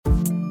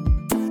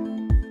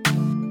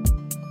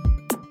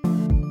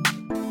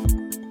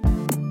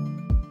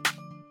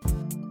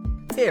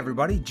Hey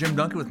everybody, Jim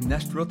Duncan with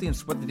Nest Realty and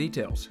Sweat the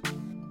Details.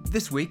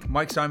 This week,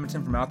 Mike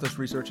Simonsen from Altos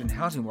Research and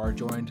Housing Wire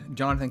joined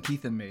Jonathan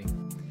Keith and me.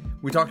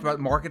 We talked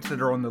about markets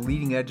that are on the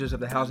leading edges of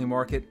the housing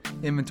market,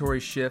 inventory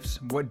shifts,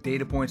 what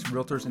data points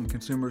realtors and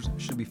consumers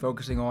should be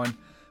focusing on,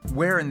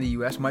 where in the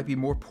U.S. might be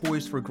more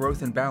poised for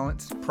growth and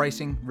balance,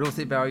 pricing, real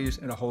estate values,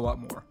 and a whole lot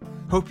more.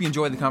 Hope you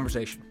enjoyed the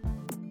conversation.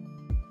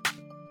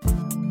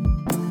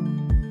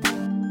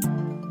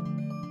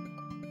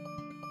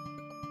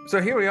 So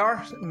here we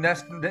are,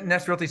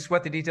 Nest Realty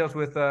Sweat the Details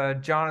with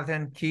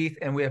Jonathan Keith,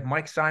 and we have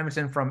Mike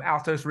Simonsen from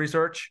Altos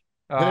Research.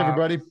 Hey,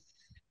 everybody.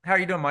 How are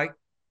you doing, Mike?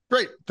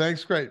 Great.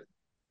 Thanks. Great.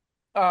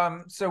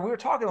 So we were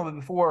talking a little bit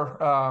before,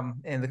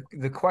 and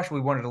the question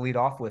we wanted to lead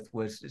off with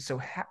was,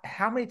 so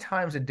how many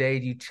times a day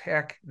do you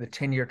check the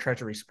 10-year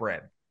Treasury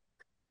spread?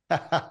 In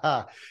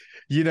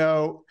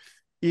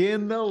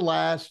the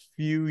last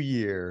few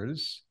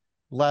years,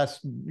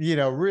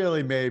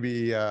 really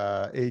maybe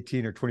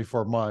 18 or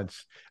 24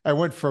 months, I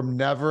went from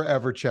never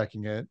ever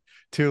checking it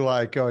to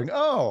like going,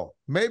 oh,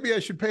 maybe I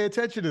should pay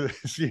attention to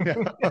this.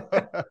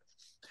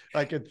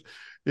 Like and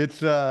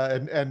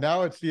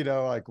now it's,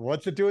 like,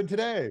 what's it doing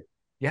today?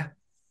 Yeah.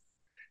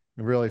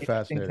 Really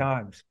fascinating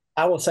times.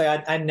 I will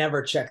say I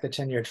never checked the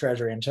 10-year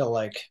Treasury until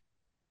like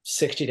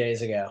 60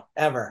 days ago,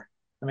 ever.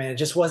 I mean, it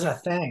just wasn't a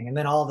thing. And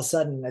then all of a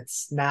sudden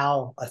it's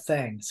now a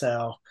thing.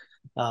 So,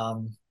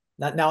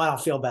 now I don't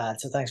feel bad.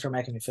 So thanks for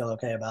making me feel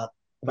okay about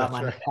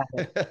my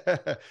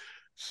habit.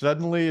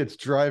 Suddenly it's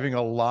driving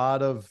a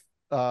lot of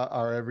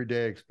our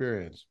everyday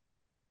experience.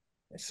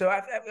 So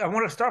I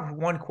want to start with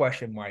one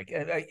question, Mike.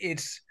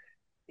 It's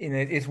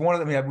one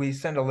of them. We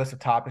send a list of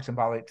topics and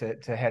probably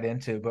to head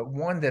into, but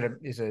one that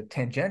is a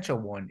tangential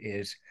one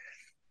is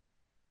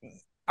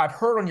I've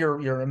heard on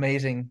your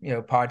amazing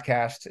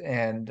podcast,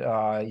 and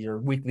your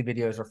weekly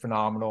videos are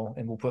phenomenal,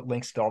 and we'll put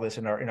links to all this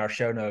in our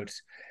show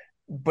notes.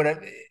 But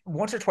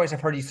once or twice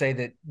I've heard you say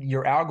that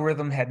your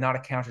algorithm had not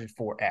accounted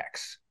for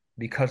X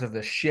because of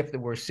the shift that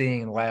we're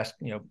seeing in the last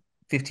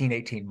 15,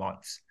 18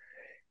 months.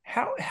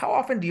 How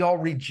often do y'all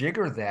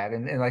rejigger that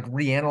and like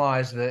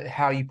reanalyze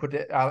how you put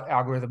the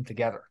algorithm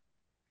together?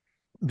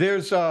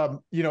 There's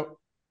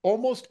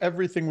almost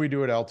everything we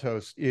do at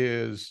Altos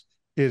is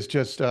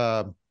just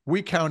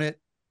we count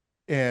it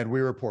and we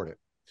report it.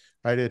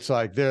 Right. It's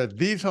like there are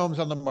these homes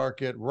on the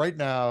market right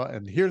now,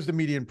 and here's the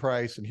median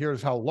price, and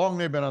here's how long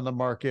they've been on the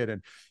market,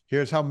 and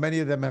here's how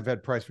many of them have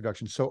had price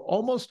reductions. So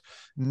almost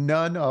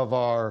none of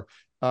our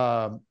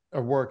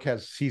work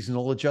has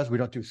seasonal adjustments. We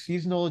don't do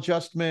seasonal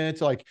adjustments.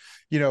 Like,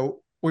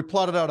 we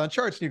plot it out on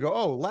charts and you go,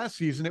 oh, last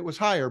season it was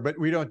higher, but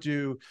we don't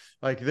do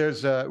like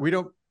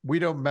we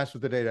don't mess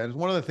with the data. And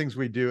one of the things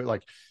we do,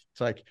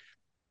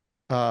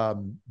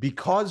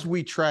 because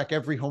we track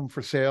every home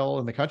for sale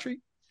in the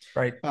country,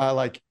 right?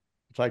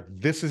 It's like,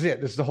 this is it.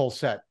 This is the whole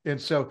set. And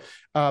so,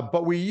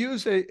 but we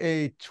use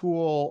a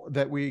tool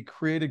that we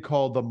created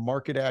called the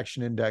Market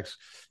Action Index,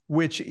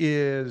 which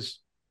is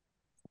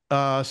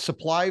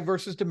supply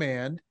versus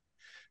demand.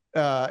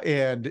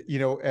 And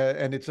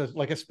it's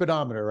like a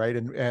speedometer, right?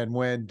 And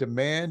when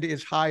demand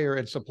is higher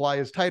and supply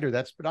is tighter,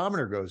 that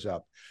speedometer goes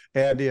up.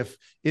 And if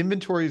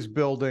inventory is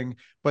building,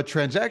 but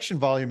transaction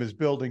volume is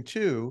building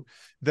too,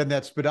 then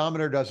that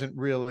speedometer doesn't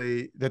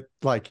really,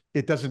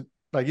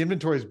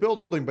 inventory is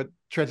building, but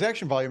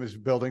transaction volume is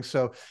building.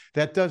 So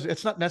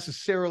it's not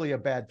necessarily a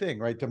bad thing,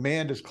 right?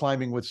 Demand is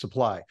climbing with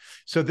supply.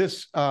 So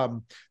this,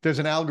 there's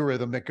an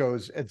algorithm that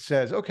goes and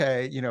says,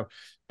 okay,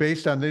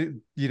 based on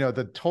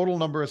the total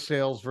number of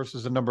sales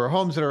versus the number of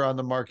homes that are on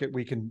the market,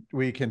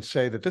 we can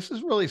say that this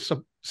is really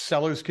some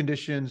seller's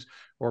conditions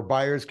or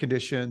buyer's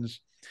conditions.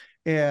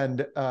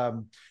 And,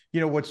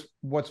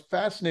 what's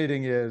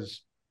fascinating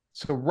is,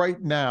 so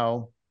right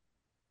now,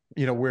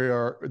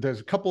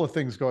 there's a couple of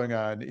things going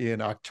on in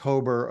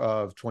October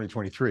of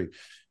 2023.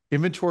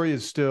 Inventory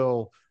is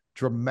still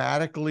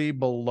dramatically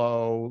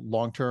below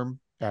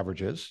long-term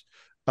averages,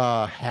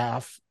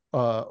 half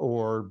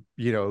or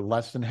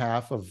less than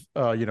half of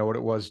what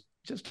it was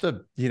just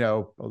the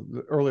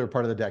earlier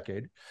part of the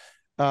decade.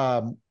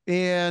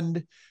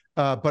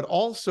 But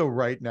also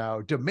right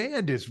now,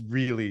 demand is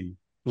really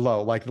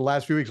low. Like the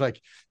last few weeks, like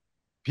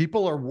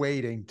people are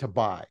waiting to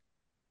buy.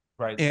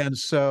 Right. And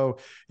so,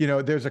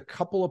 there's a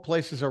couple of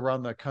places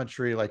around the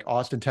country, like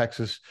Austin,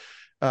 Texas,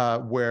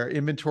 where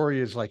inventory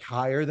is like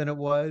higher than it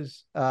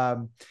was,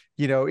 in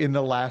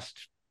the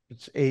last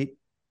 8-9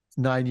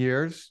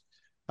 years.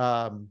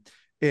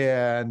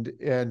 And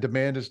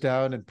demand is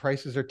down and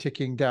prices are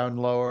ticking down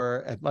lower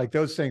and like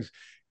those things.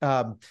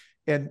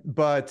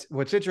 But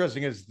what's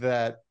interesting is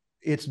that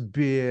it's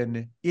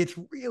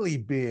really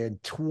been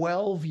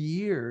 12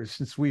 years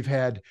since we've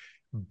had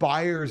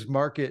buyer's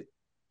market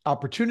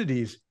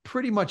opportunities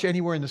pretty much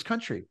anywhere in this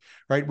country,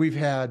 right? We've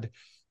had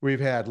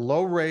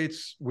low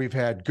rates, we've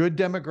had good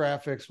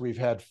demographics, we've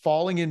had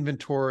falling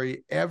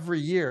inventory every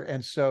year.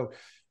 And so,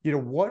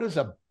 what does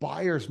a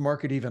buyer's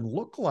market even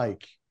look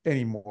like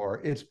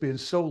anymore? It's been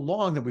so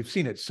long that we've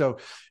seen it. So,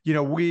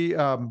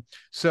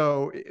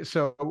 so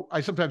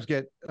I sometimes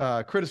get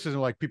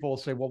criticism, like people will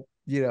say, well,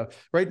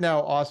 right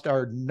now, Austin,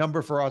 our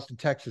number for Austin,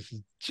 Texas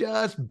is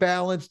just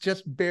balanced,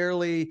 just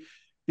barely,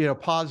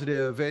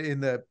 positive in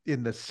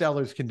the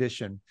seller's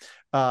condition.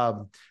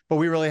 But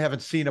we really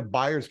haven't seen a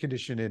buyer's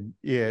condition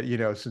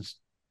since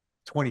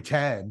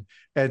 2010.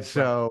 And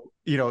so,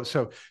 right.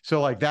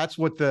 So like that's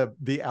what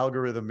the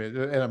algorithm is,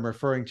 and I'm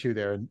referring to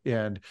there.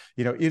 And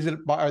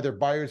are there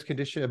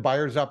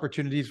buyer's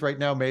opportunities right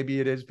now? Maybe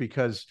it is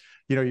because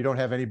you don't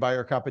have any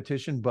buyer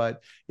competition,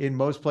 but in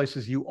most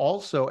places you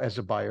also, as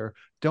a buyer,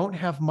 don't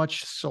have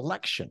much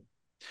selection.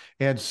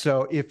 And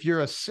so if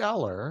you're a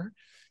seller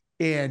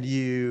and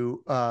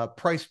you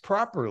price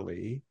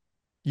properly,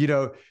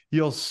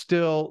 you'll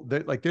still,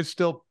 there's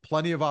still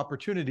plenty of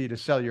opportunity to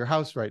sell your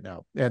house right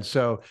now. And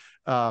so,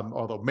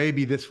 although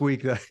maybe this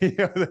week,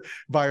 the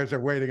buyers are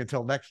waiting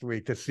until next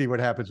week to see what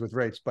happens with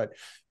rates, but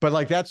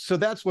like that's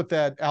what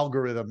that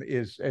algorithm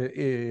is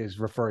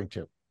referring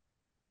to.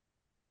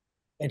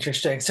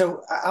 Interesting.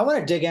 So I want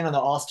to dig in on the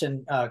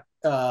Austin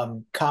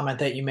comment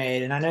that you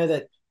made. And I know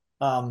that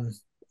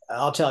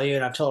I'll tell you,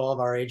 and I've told all of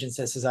our agents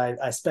this, is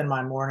I spend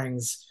my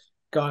mornings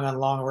going on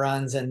long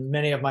runs, and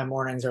many of my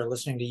mornings are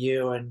listening to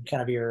you and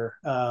kind of your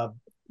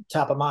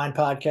Top of Mind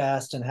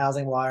podcast and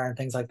Housing Wire and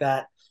things like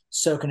that,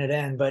 soaking it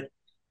in. But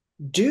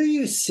do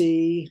you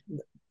see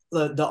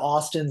the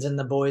Austins and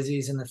the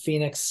Boises and the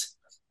Phoenix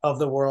of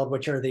the world,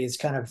 which are these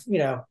kind of,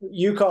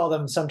 you call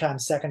them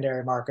sometimes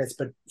secondary markets,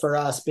 but for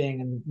us being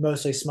in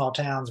mostly small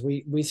towns,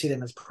 we see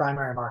them as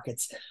primary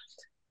markets.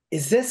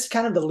 Is this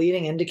kind of the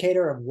leading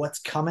indicator of what's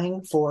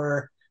coming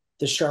for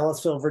the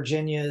Charlottesville,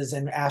 Virginias,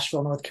 and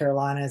Asheville, North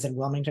Carolinas, and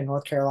Wilmington,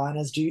 North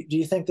Carolinas? Do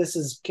you think this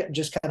is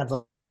just kind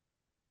of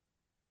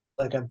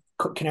like a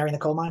canary in the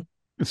coal mine?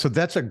 So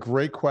that's a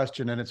great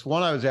question, and it's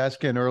one I was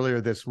asking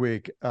earlier this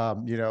week.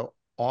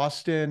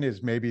 Austin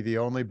is maybe the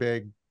only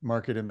big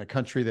market in the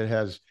country that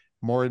has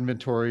more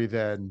inventory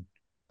than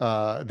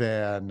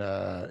in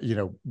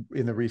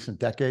the recent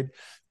decade,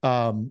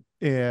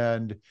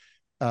 and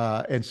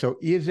so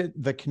is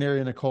it the canary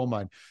in the coal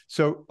mine?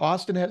 So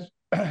Austin has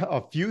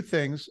a few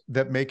things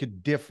that make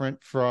it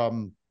different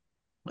from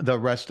the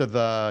rest of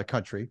the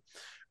country,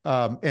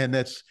 and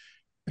that's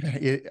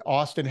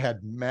Austin had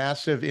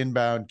massive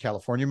inbound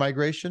California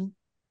migration,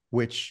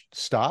 which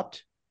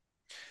stopped,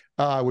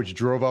 which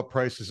drove up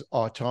prices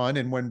a ton.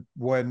 And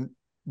when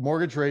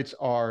mortgage rates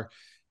are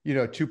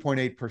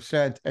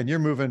 2.8%, and you're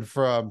moving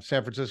from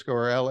San Francisco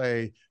or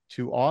LA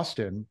to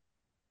Austin,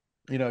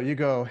 you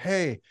go,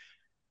 hey,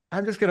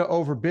 I'm just going to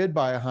overbid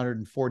by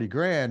 140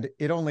 grand.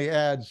 It only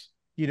adds,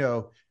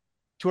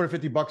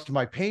 $250 to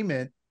my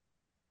payment.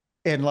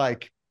 And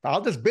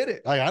I'll just bid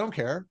it. I don't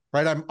care,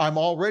 right? I'm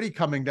already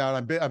coming down.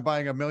 I'm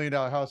buying $1 million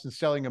house and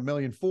selling $1.4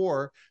 million.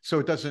 So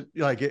it doesn't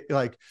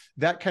like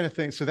that kind of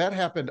thing. So that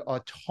happened a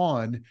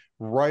ton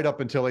right up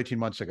until 18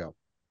 months ago.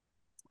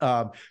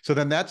 So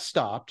then that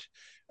stopped.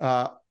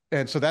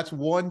 And so that's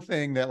one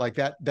thing that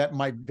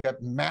that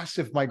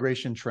massive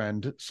migration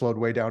trend slowed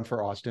way down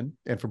for Austin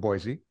and for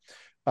Boise.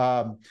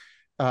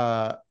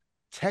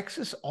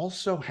 Texas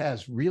also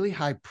has really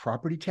high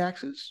property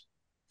taxes.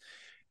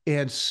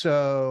 And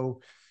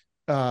so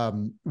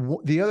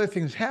the other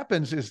thing that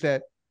happens is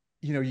that,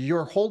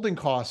 your holding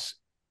costs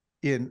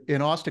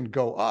in Austin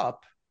go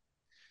up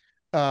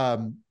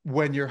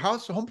when your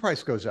home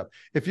price goes up.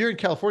 If you're in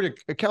California,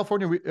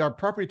 our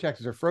property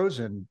taxes are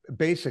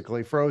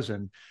basically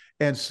frozen.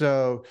 And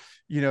so,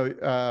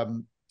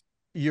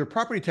 your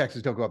property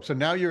taxes don't go up. So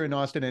now you're in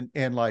Austin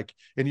and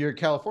you're in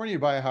California, you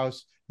buy a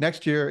house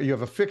next year, you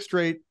have a fixed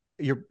rate,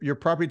 your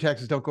property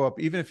taxes don't go up,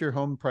 even if your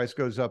home price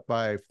goes up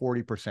by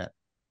 40%.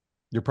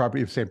 Your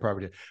property, same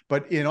property.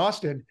 But in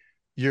Austin,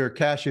 your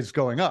cash is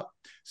going up.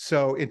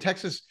 So in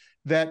Texas,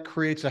 that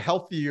creates a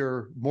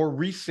healthier, more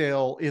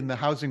resale in the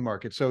housing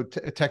market. So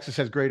Texas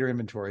has greater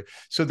inventory.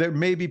 So there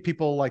may be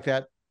people like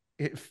that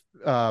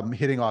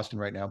hitting Austin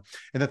right now.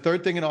 And the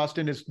third thing in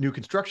Austin is new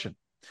construction,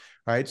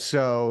 right?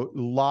 So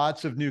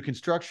lots of new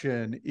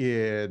construction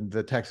in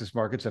the Texas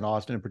markets and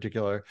Austin in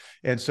particular.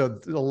 And so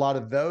a lot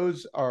of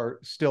those are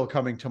still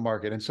coming to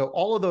market. And so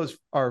all of those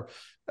are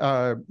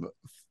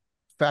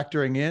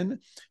factoring in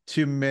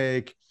to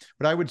make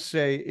what I would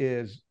say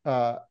is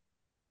I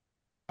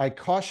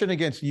caution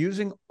against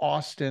using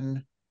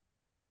Austin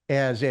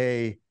as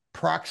a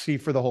proxy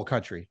for the whole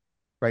country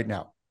right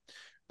now.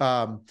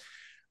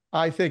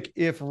 I think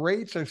if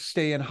rates are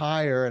staying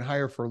higher and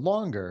higher for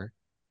longer,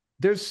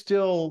 there's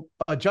still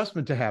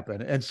adjustment to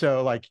happen. And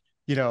so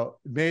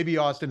maybe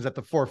Austin's at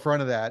the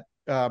forefront of that.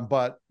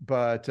 But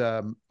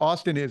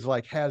Austin is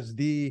has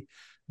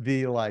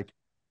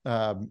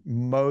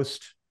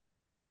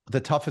the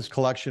toughest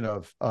collection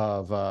of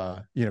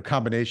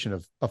combination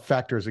of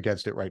factors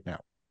against it right now.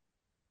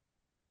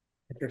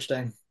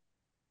 Interesting.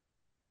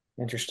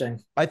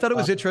 I thought it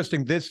was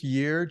interesting this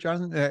year,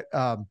 Jonathan,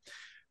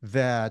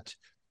 that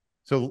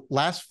so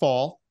last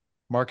fall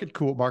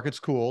markets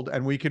cooled,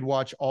 and we could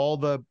watch all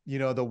the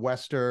the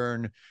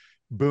Western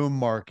boom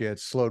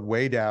markets slowed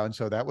way down.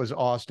 So that was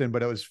Austin,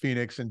 but it was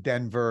Phoenix and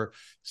Denver,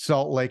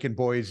 Salt Lake and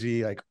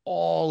Boise,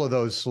 all of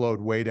those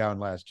slowed way down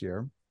last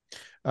year.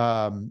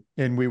 And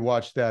we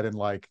watched that in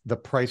like the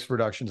price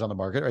reductions on the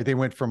market, right? They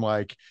went from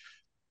like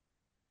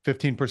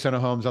 15%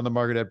 of homes on the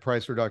market had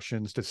price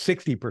reductions to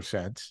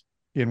 60%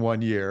 in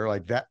 1 year.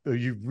 Like that,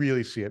 you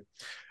really see it.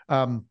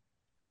 Then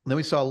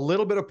we saw a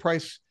little bit of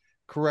price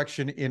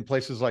correction in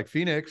places like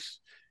Phoenix,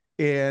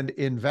 and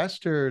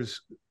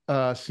investors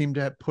seem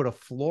to have put a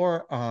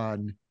floor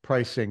on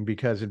pricing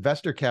because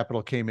investor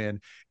capital came in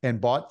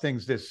and bought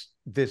things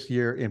this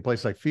year in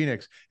places like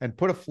Phoenix and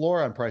put a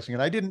floor on pricing.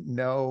 And I didn't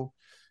know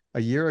a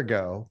year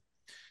ago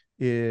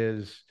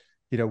is,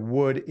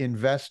 would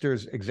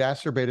investors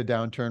exacerbate a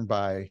downturn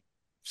by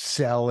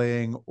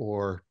selling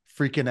or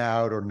freaking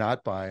out or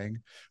not buying?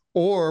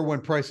 Or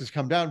when prices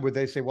come down, would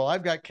they say, well,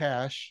 I've got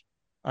cash,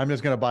 I'm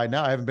just going to buy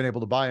now. I haven't been able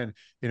to buy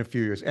in a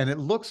few years. And it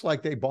looks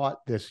like they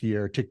bought this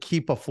year to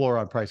keep a floor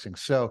on pricing.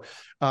 So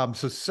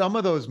some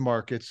of those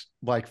markets,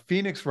 like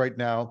Phoenix right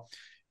now,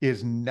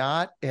 is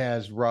not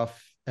as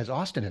rough as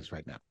Austin is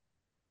right now,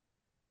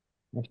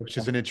 which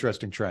is an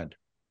interesting trend.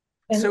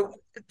 And So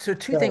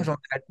two things on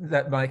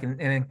that Mike, and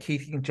then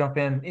Keith, you can jump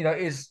in.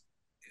 Do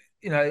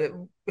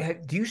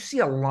you see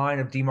a line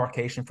of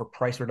demarcation for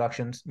price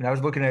reductions? I was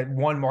looking at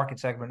one market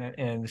segment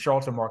in the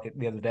Charlottesville market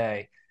the other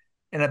day,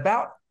 and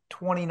about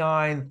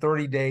 29,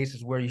 30 days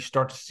is where you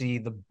start to see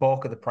the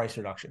bulk of the price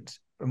reductions.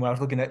 And when I was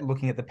looking at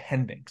the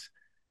pendings.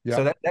 Yeah.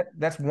 So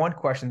that's one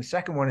question. The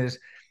second one is,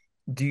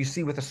 do you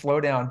see with the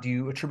slowdown, do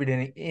you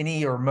attribute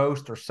any or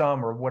most or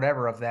some or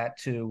whatever of that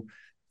to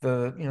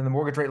the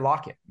mortgage rate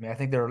lock-in? I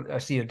think I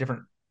see a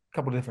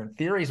couple of different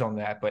theories on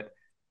that, but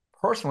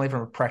personally,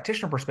 from a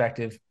practitioner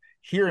perspective,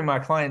 hearing my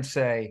clients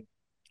say,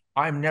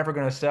 I'm never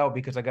going to sell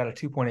because I got a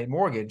 2.8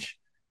 mortgage,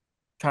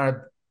 kind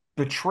of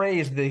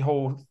betrays the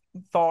whole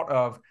thought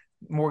of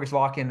mortgage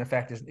lock-in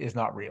effect is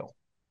not real.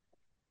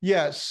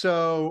 Yeah.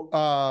 So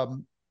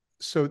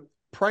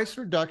price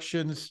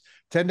reductions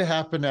tend to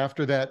happen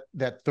after that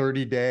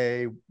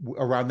 30-day,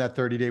 around that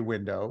 30-day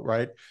window,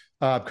 right?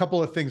 A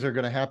couple of things are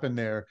going to happen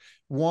there.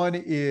 One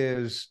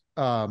is,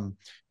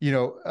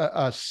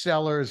 a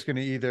seller is going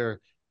to either,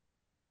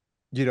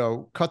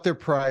 cut their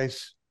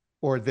price,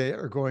 or they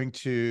are going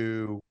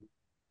to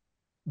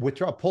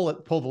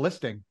pull the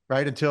listing,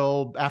 right,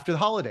 until after the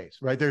holidays,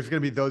 right? There's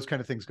going to be those kind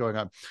of things going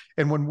on.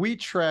 And when we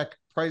track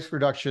price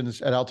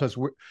reductions at Altos,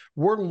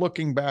 we're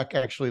looking back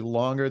actually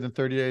longer than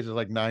 30 days,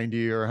 like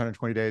 90 or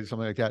 120 days,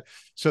 something like that,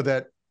 so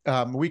that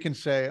we can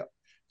say,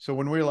 so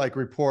when we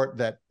report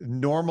that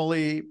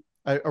normally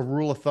a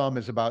rule of thumb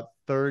is about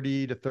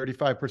 30 to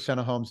 35%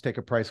 of homes take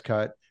a price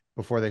cut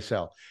before they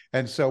sell.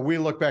 And so we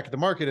look back at the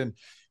market, and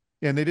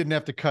they didn't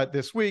have to cut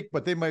this week,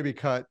 but they might be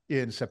cut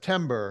in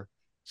September.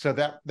 So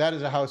that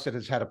is a house that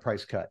has had a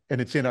price cut,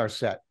 and it's in our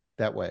set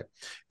that way.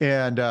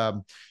 And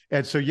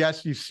so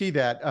yes, you see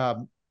that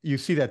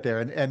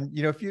there. And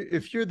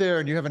if you're there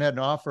and you haven't had an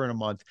offer in a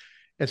month,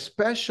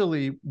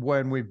 especially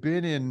when we've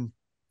been in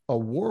a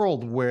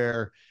world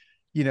where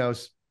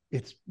it's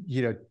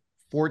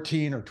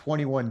 14 or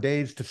 21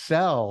 days to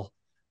sell,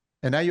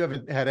 and now you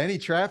haven't had any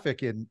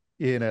traffic in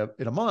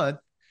a month,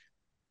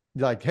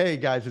 like, hey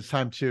guys, it's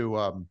time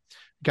to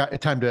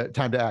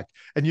act.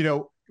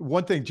 And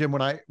one thing, Jim,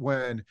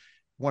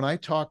 when I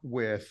talk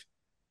with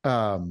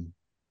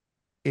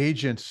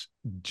agents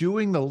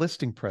doing the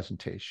listing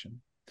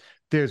presentation,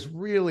 there's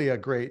really a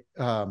great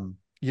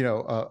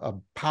a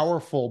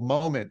powerful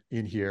moment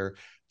in here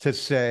to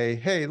say,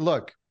 hey,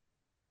 look,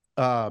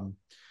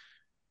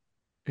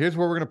 here's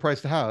where we're going to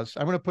price the house.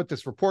 I'm going to put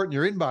this report in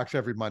your inbox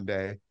every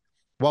Monday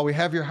while we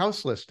have your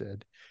house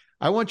listed.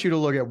 I want you to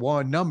look at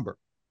one number.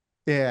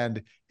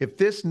 And if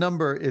this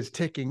number is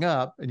ticking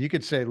up, and you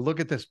could say,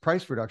 look at this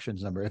price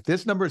reductions number. If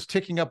this number is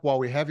ticking up while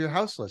we have your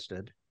house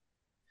listed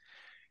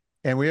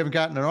and we haven't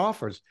gotten an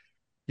offers,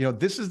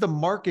 this is the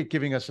market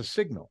giving us a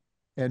signal.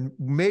 And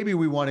maybe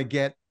we want to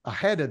get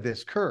ahead of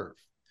this curve.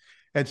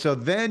 And so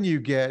then you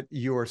get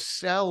your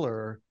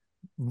seller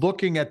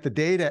looking at the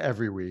data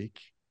every week.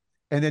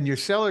 And then your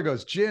seller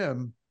goes,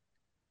 Jim,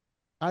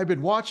 I've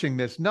been watching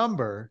this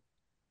number.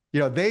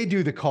 They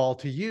do the call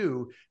to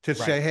you to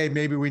say, hey,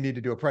 maybe we need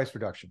to do a price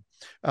reduction.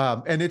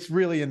 And it's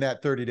really in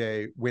that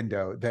 30-day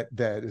window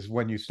that is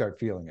when you start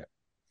feeling it.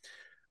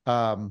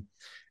 And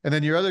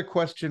then your other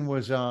question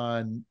was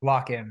on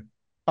lock-in.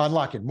 On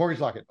lock-in, mortgage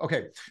lock-in.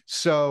 Okay.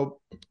 So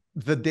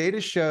the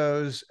data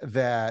shows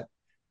that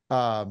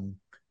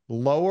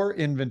lower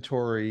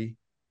inventory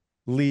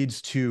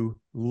leads to,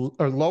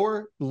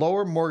 or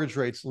lower mortgage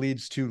rates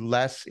leads to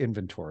less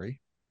inventory.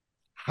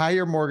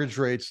 Higher mortgage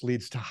rates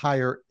leads to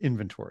higher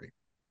inventory.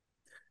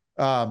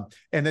 And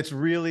that's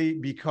really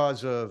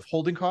because of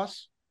holding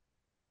costs.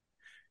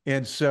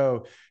 And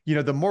so,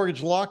 the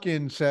mortgage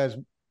lock-in says,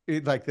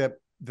 the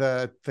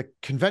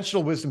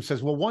conventional wisdom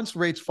says, well, once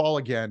rates fall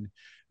again,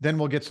 then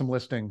we'll get some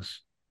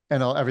listings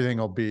and everything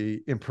will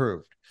be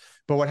improved.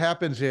 But what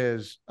happens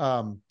is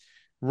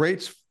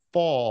rates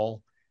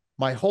fall,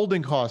 my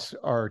holding costs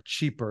are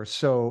cheaper.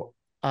 So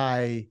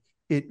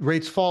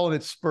rates fall and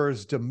it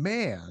spurs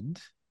demand,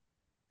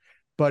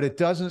 but it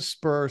doesn't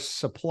spur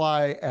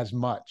supply as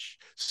much.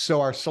 So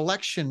our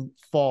selection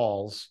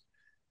falls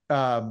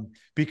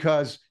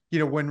Because,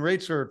 when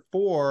rates are at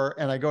 4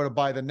 and I go to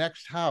buy the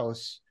next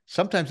house,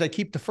 sometimes I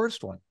keep the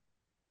first one.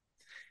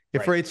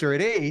 If rates are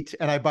at 8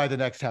 and I buy the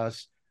next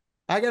house,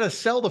 I got to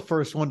sell the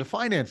first one to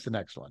finance the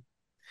next one.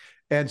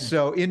 And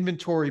so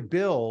inventory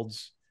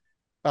builds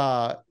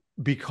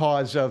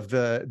because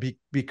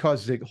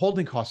the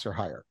holding costs are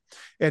higher.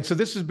 And so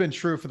this has been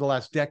true for the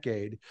last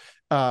decade.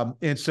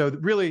 And so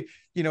really,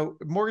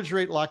 mortgage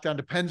rate lockdown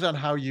depends on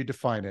how you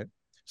define it.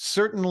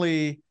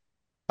 Certainly,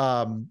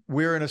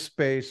 we're in a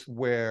space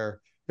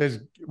where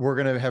we're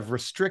going to have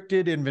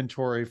restricted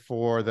inventory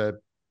for the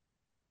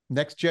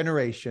next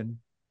generation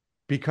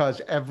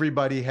because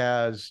everybody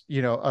has,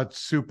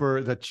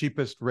 the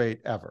cheapest rate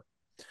ever.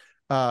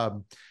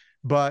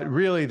 But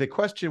really the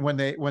question, when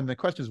the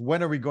question is,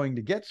 when are we going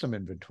to get some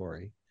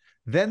inventory?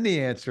 Then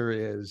the answer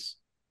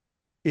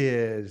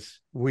is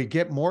we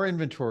get more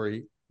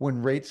inventory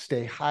when rates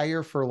stay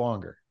higher for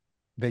longer.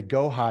 They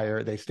go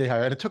higher, they stay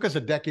higher. And it took us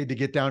a decade to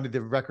get down to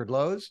the record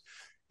lows.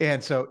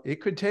 And so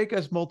it could take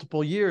us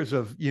multiple years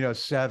of,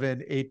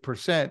 7,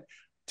 8%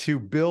 to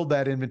build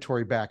that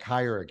inventory back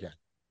higher again,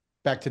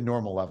 back to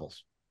normal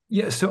levels.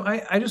 Yeah, so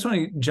I just want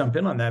to jump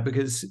in on that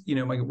because,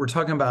 we're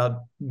talking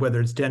about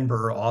whether it's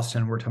Denver or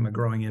Austin, we're talking about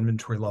growing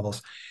inventory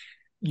levels.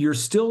 You're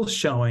still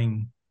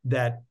showing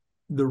that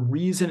the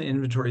reason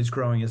inventory is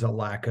growing is a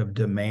lack of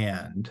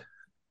demand.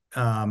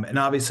 And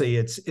obviously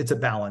it's a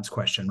balance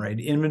question, right?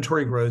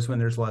 Inventory grows when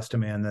there's less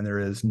demand than there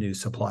is new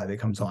supply that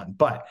comes on.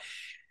 But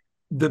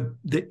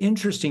the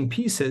interesting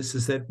piece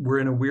is that we're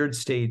in a weird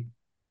state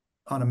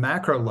on a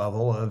macro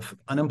level of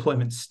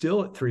unemployment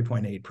still at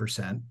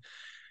 3.8%.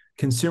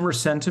 Consumer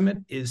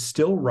sentiment is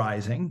still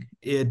rising.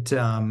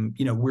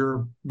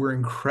 We're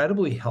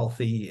incredibly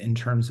healthy in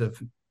terms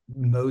of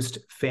most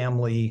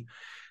family.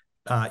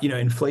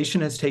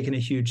 Inflation has taken a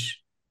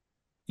huge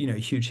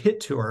hit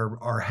to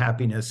our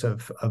happiness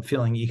of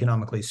feeling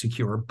economically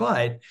secure,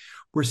 but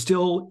we're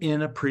still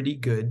in a pretty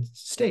good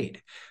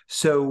state.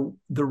 So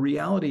the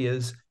reality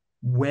is,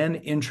 when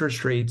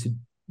interest rates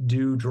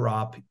do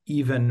drop,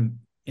 even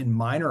in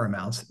minor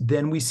amounts,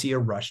 then we see a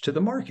rush to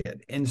the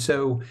market. And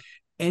so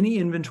any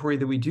inventory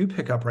that we do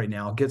pick up right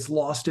now gets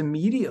lost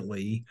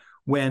immediately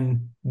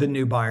when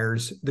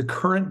the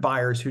current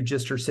buyers who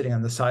just are sitting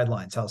on the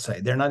sidelines, I'll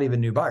say, they're not even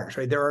new buyers,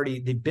 right?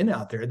 They've been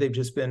out there.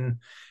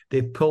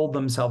 They've pulled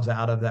themselves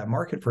out of that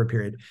market for a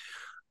period.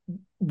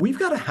 We've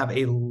got to have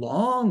a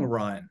long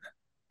run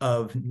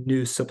of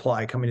new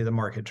supply coming to the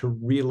market to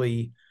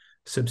really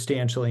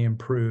substantially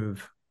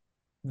improve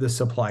the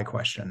supply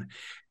question.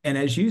 And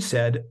as you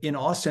said, in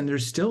Austin, there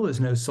still is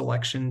no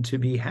selection to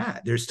be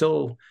had. There's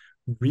still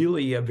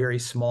really a very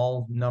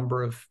small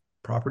number of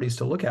properties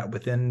to look at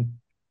within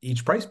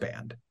each price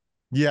band.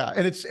 Yeah.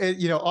 And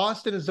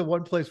Austin is the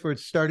one place where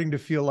it's starting to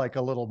feel like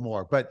a little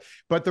more, but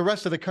the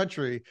rest of the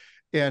country,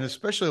 and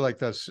especially like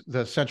the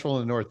central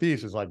and the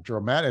Northeast, is like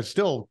dramatic. It's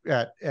still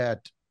at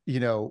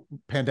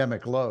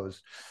pandemic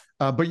lows.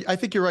 But I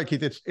think you're right,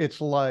 Keith.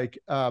 It's like,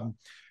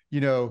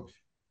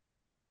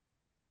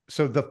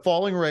 so the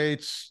falling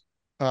rates,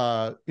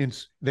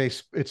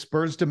 it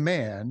spurs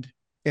demand.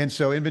 And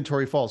so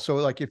inventory falls. So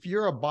like if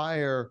you're a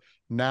buyer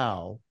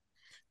now,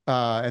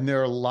 and there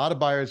are a lot of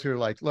buyers who are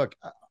like, look,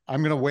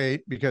 I'm going to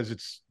wait because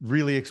it's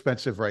really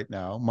expensive right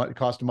now.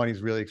 Cost of money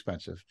is really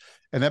expensive.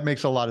 And that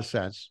makes a lot of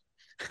sense.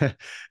 But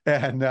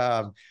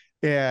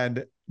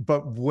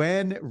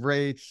when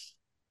rates,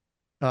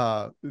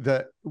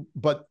 the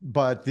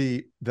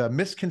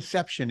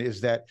misconception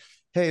is that,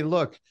 hey,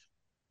 look,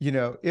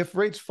 if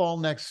rates fall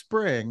next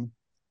spring,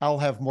 I'll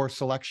have more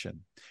selection.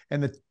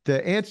 And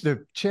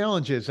the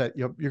challenge is that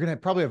you're going to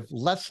probably have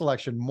less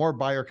selection, more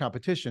buyer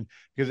competition,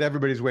 because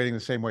everybody's waiting the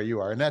same way you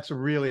are. And that's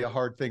really a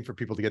hard thing for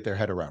people to get their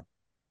head around.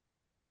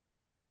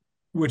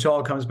 Which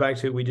all comes back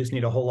to, we just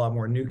need a whole lot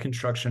more new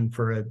construction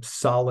for a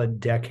solid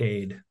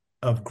decade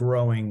of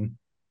growing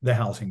the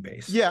housing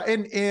base. Yeah.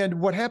 And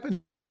what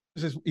happens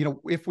is,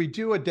 if we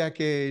do a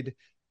decade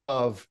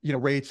of,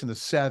 rates in the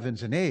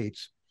 7s and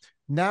 8s,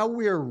 now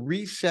we're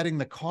resetting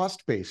the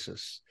cost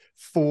basis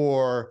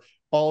for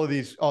all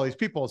these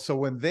people. So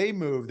when they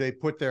move, they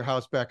put their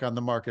house back on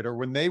the market, or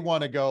when they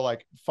want to go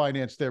like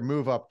finance their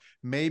move up,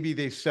 maybe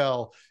they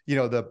sell,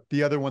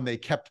 the other one they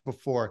kept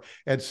before.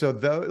 And so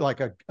like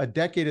a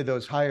decade of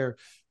those higher,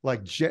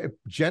 like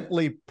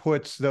gently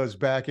puts those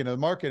back into the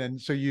market. And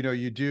so,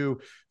 you do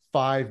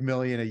 5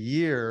 million a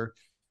year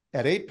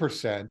at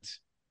 8%.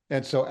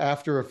 And so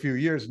after a few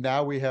years,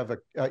 now we have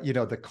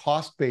the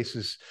cost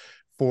basis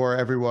for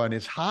everyone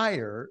is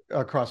higher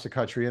across the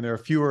country. And there are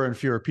fewer and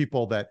fewer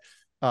people that,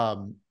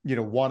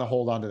 want to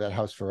hold on to that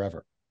house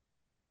forever.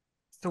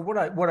 So what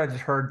I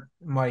just heard,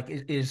 Mike,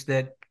 is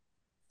that,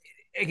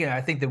 again, I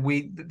think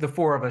that the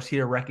four of us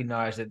here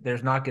recognize that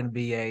there's not going to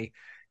be a,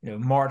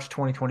 March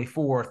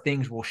 2024,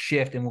 things will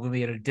shift and we're going to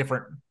be at a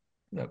different,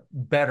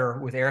 better,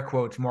 with air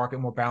quotes, market,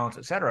 more balanced,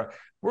 et cetera.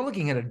 We're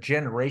looking at a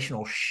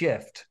generational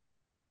shift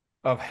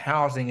of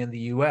housing in the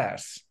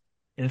U.S.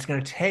 And it's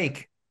going to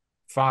take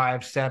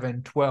 5,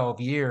 7, 12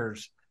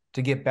 years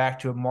to get back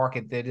to a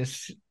market that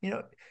is,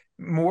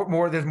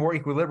 there's more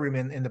equilibrium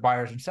in the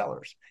buyers and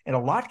sellers, and a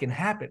lot can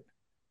happen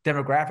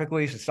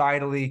demographically,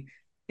 societally,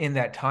 in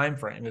that time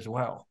frame as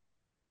well.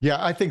 Yeah,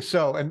 I think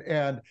so.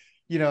 And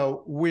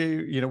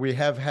we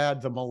have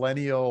had the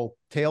millennial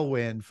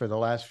tailwind for the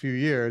last few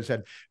years,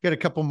 and get a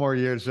couple more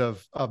years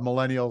of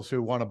millennials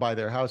who want to buy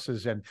their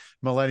houses, and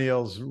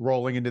millennials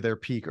rolling into their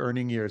peak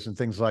earning years and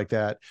things like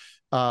that.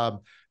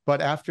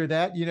 But after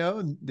that,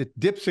 it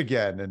dips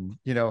again, and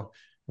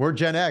we're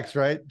Gen X,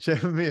 right?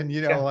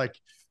 And like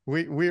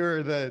we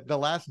were the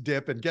last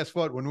dip, and guess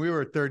what? When we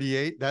were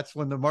 38, that's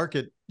when the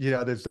market,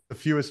 there's the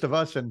fewest of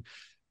us, and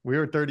we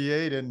were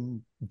 38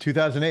 in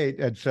 2008.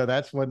 And so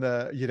that's when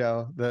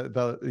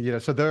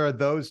so there are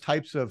those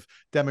types of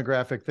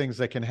demographic things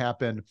that can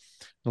happen in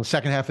the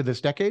second half of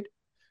this decade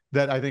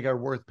that I think are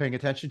worth paying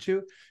attention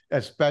to,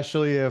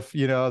 especially if,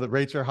 the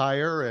rates are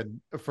higher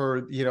and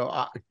for,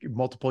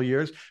 multiple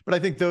years. But I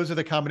think those are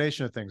the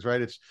combination of things,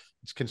 right? It's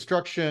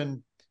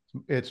construction,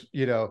 it's,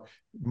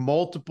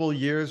 multiple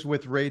years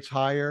with rates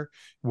higher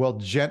will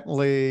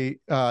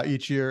gently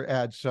each year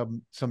add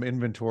some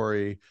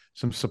inventory,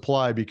 some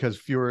supply, because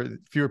fewer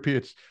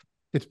people.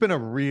 It's been a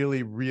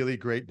really, really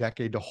great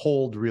decade to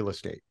hold real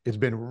estate. It's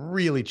been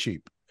really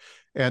cheap.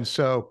 And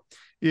so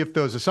if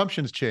those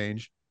assumptions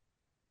change,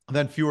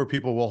 then fewer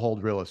people will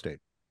hold real estate.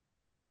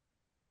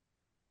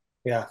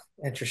 Yeah,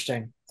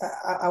 interesting.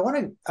 I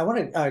want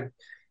to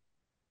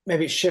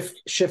maybe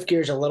shift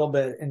gears a little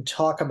bit and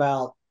talk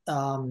about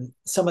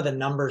some of the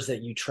numbers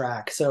that you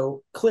track.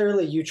 So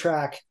clearly you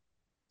track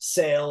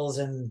sales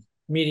and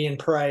median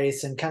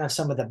price and kind of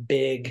some of the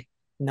big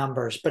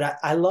numbers, but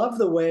I love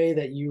the way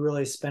that you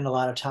really spend a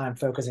lot of time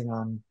focusing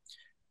on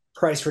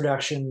price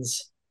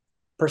reductions,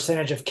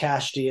 percentage of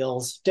cash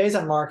deals. Days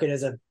on market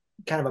is a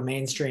kind of a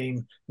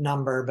mainstream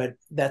number, but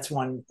that's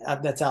one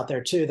that's out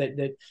there too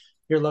that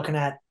you're looking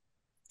at.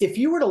 If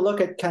you were to look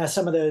at kind of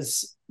some of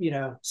those,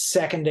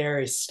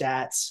 secondary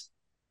stats,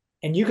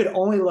 and you could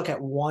only look at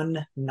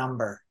one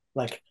number,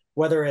 like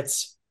whether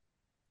it's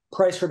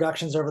price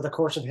reductions over the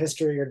course of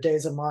history or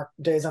days on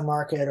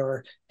market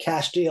or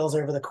cash deals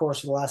over the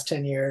course of the last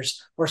 10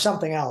 years or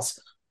something else,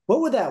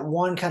 what would that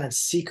one kind of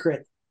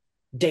secret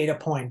data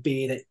point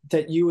be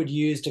that you would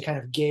use to kind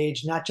of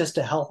gauge not just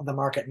the health of the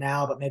market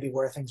now, but maybe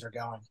where things are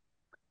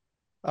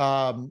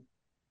going?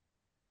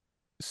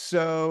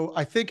 So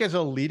I think as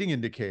a leading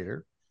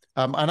indicator,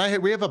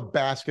 and we have a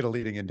basket of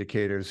leading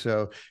indicators.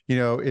 So,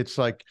 it's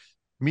like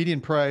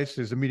median price,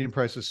 there's a median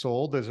price of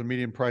sold, there's a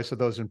median price of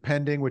those in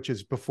pending, which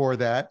is before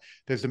that.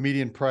 There's the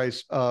median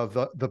price of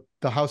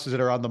the houses that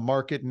are on the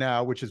market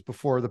now, which is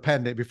before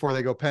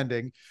they go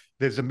pending.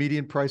 There's a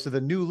median price of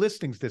the new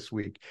listings this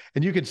week.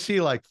 And you can see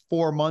like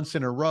 4 months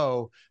in a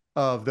row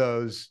of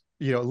those,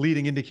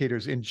 leading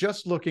indicators in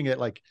just looking at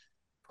like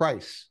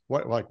price.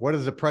 What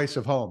is the price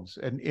of homes?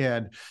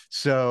 And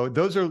so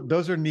those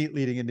are neat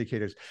leading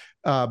indicators.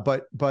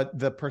 But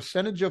the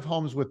percentage of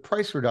homes with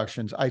price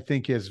reductions, I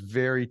think, is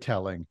very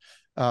telling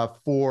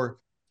for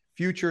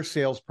future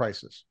sales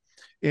prices.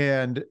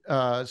 And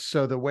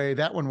so the way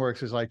that one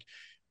works is like,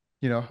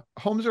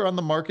 homes are on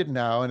the market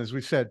now, and as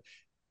we said,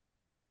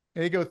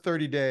 they go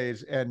 30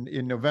 days, and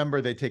in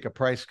November they take a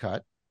price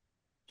cut.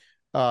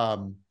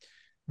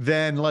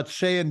 Then let's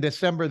say in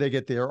December they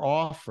get their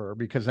offer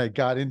because they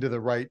got into the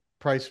right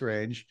price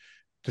range.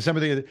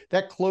 December,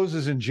 that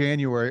closes in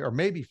January or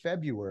maybe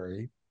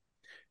February.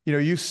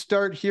 You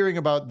start hearing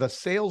about the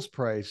sales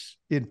price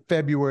in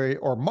February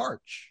or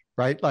March,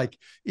 right? Like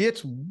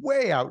it's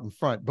way out in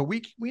front, but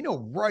we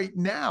know right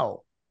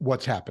now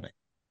what's happening,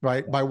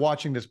 right? By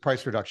watching this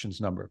price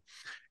reductions number.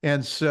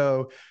 And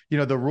so,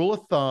 the rule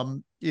of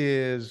thumb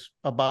is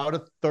about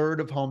a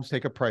third of homes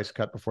take a price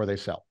cut before they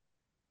sell.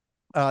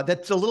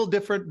 That's a little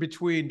different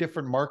between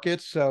different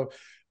markets. So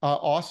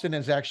Austin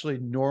is actually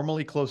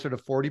normally closer to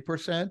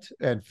 40%,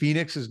 and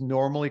Phoenix is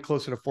normally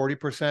closer to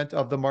 40%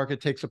 of the market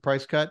takes a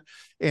price cut.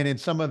 And in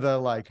some of the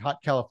like hot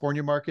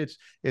California markets,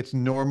 it's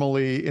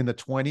normally in the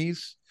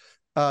 20s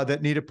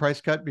that need a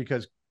price cut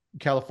because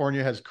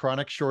California has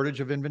chronic shortage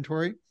of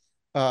inventory.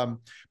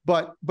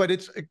 But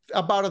it's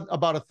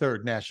about a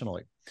third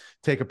nationally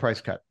take a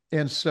price cut.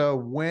 And so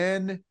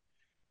when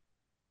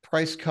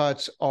price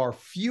cuts are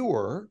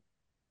fewer,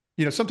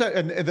 sometimes,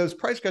 and those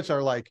price cuts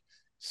are like,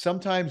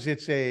 sometimes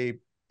it's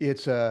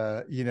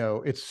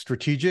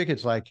strategic.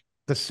 It's like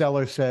the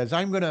seller says,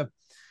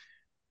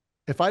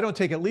 if I don't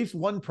take at least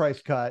one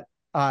price cut,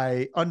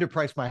 I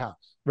underprice my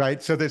house,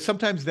 right? So there's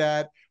sometimes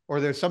that, or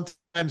there's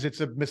sometimes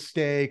it's a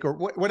mistake or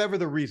whatever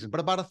the reason, but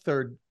about a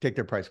third take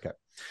their price cut.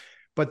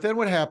 But then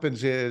what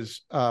happens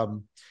is,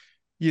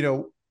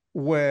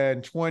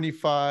 when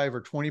 25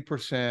 or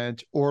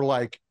 20% or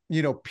like,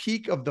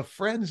 peak of the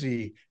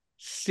frenzy,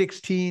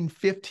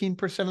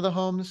 15% of the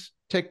homes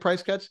take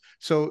price cuts.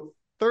 So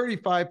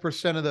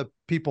 35% of the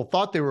people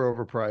thought they were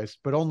overpriced,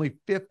 but only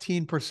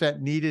 15%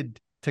 needed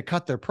to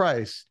cut their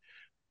price.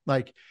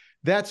 Like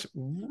that's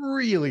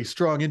really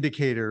strong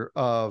indicator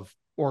of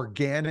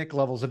organic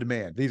levels of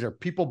demand. These are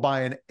people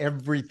buying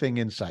everything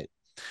in sight.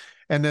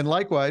 And then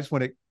likewise,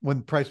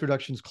 when price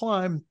reductions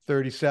climb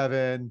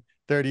 37,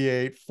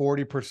 38,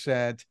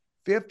 40%,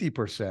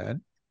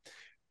 50%,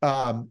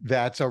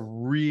 that's a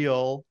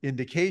real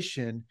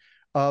indication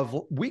of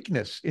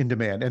weakness in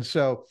demand. And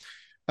so,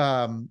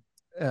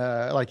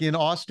 like in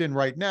Austin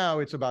right now,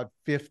 it's about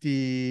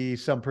 50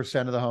 some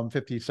percent of the home,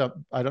 50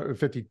 some, I don't know,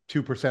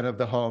 52% of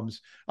the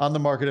homes on the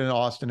market in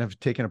Austin have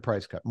taken a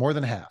price cut, more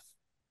than half,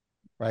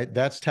 right?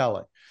 That's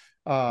telling.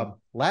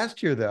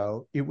 Last year,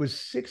 though, it was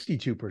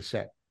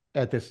 62%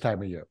 at this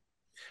time of year.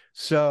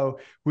 So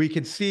we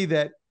can see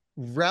that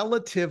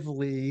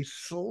relatively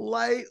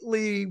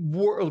slightly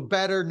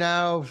better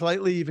now,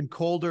 slightly even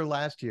colder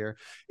last year.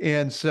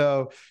 And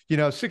so,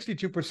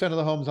 62% of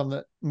the homes on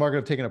the market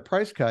have taken a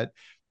price cut.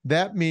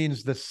 That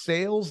means the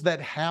sales that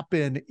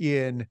happen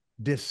in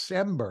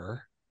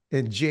December,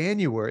 in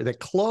January, that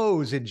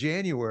close in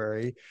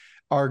January,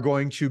 are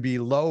going to be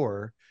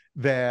lower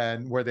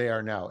than where they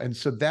are now. And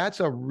so that's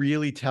a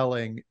really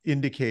telling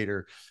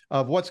indicator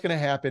of what's going to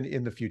happen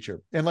in the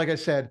future. And like I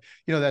said,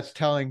 that's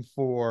telling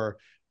for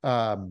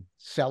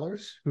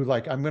sellers who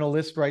like, I'm going to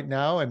list right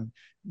now, and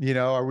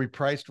are we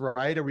priced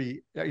right? Are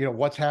we,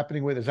 what's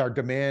happening is our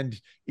demand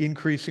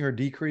increasing or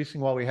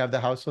decreasing while we have the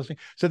house listing?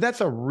 So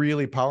that's a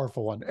really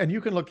powerful one. And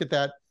you can look at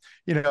that,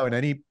 in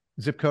any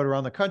zip code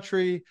around the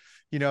country.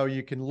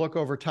 You can look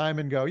over time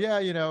and go, yeah,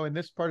 in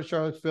this part of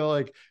Charlottesville,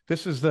 like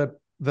this is the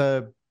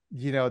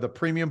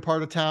premium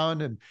part of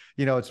town, and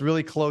it's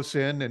really close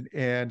in,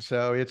 and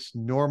so it's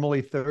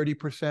normally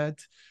 30%,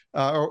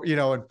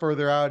 and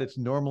further out it's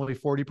normally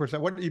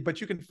 40%.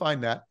 But you can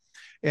find that,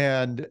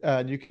 and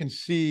you can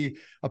see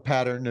a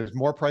pattern. There's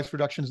more price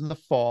reductions in the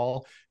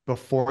fall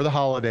before the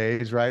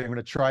holidays, right? I'm going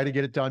to try to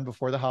get it done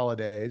before the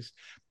holidays.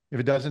 If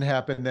it doesn't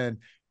happen, then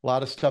a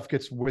lot of stuff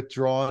gets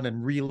withdrawn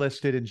and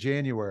relisted in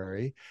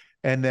January.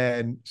 And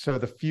then, so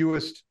the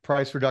fewest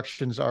price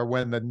reductions are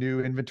when the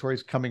new inventory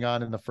is coming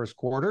on in the first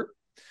quarter.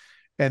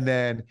 And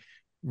then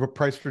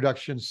price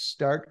reductions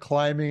start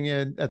climbing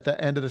in at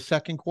the end of the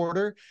second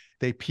quarter.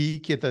 They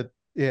peak at the,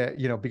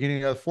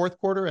 beginning of the fourth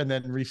quarter, and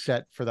then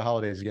reset for the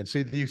holidays again. So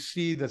you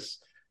see this,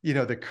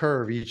 the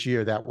curve each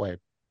year that way.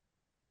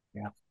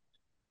 Yeah.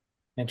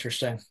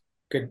 Interesting.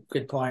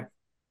 Good point.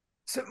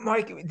 So,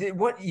 Mike,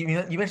 what you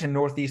mentioned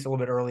Northeast a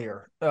little bit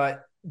earlier.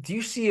 Do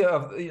you see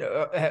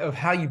of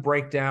how you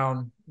break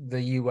down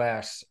the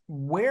U.S.?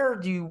 Where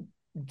do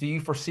you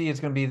foresee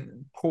it's going to be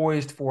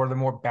poised for the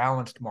more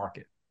balanced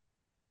market?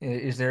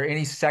 Is there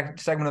any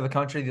segment of the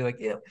country that, like,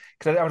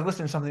 because I was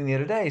listening to something the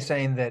other day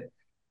saying that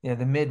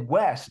the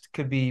Midwest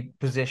could be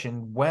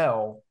positioned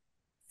well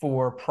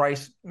for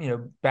price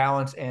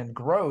balance and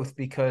growth,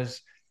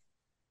 because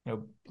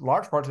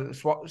large parts of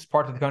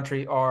the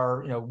country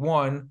are,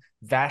 one,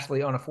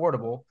 vastly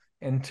unaffordable,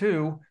 and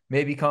two,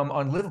 may become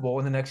unlivable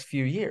in the next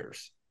few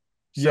years.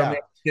 So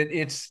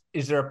yeah.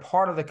 Is there a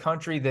part of the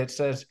country that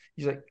says,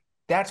 he's like,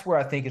 that's where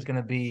I think is going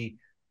to be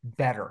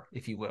better,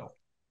 if you will?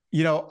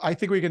 I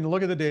think we can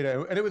look at the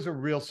data, and it was a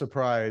real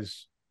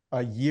surprise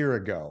a year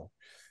ago,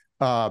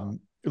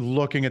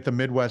 looking at the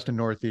Midwest and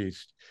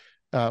Northeast,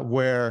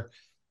 where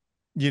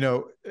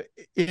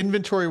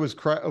inventory was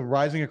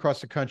rising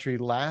across the country.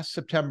 Last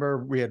September,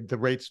 we had the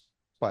rate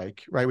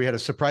spike, right? We had a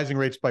surprising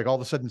rate spike, all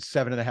of a sudden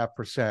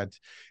 7.5%,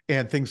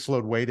 and things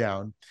slowed way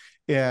down.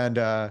 And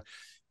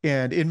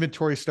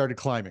inventory started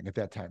climbing at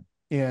that time.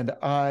 And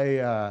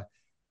I,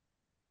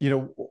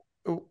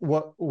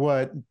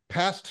 what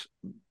passed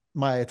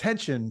my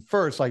attention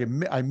first, like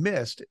I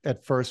missed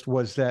at first,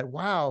 was that,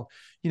 wow,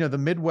 the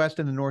Midwest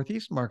and the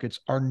Northeast markets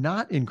are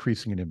not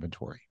increasing in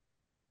inventory.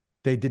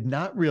 They did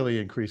not really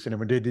increase in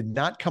inventory. They did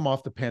not come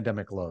off the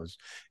pandemic lows.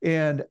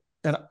 And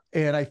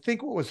I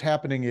think what was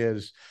happening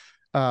is,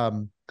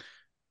 those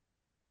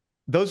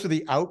are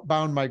the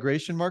outbound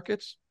migration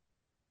markets,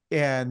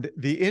 and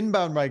the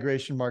inbound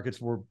migration markets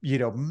were,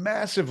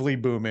 massively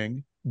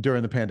booming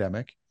during the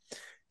pandemic.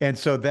 And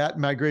so that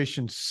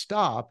migration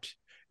stopped.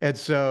 And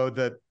so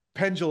the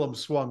pendulum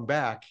swung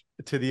back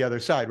to the other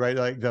side, right?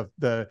 Like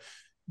the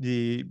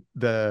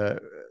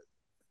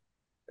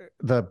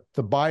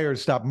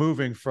buyers stopped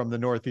moving from the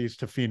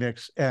Northeast to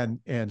Phoenix, and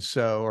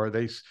so, or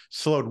they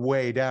slowed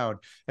way down,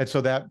 and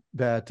so that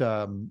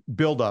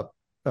buildup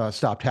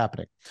stopped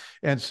happening.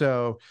 And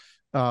so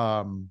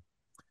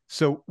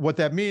what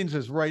that means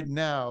is right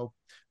now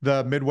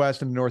the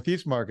Midwest and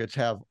Northeast markets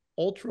have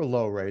ultra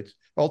low rates,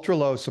 ultra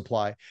low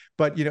supply,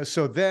 but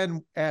so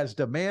then as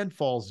demand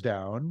falls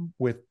down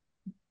with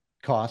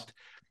cost,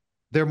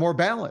 they're more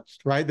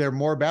balanced, right? They're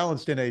more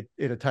balanced in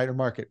a tighter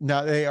market.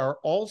 Now they are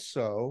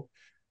also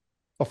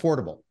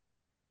affordable,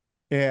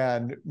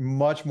 and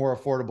much more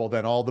affordable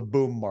than all the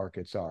boom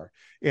markets are.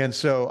 And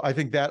so I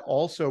think that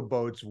also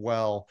bodes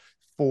well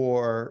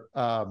for,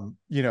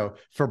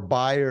 for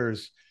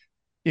buyers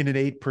in an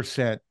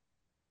 8%,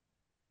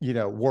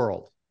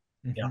 world.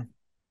 Yeah.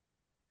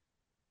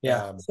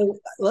 Yeah. So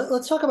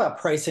let's talk about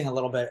pricing a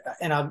little bit.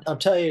 And I'll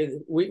tell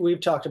you,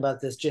 we've talked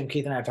about this. Jim,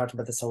 Keith, and I have talked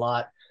about this a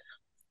lot.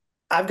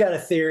 I've got a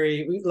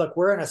theory. Look,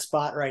 we're in a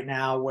spot right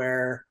now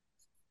where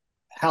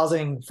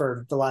housing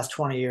for the last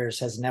 20 years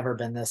has never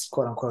been this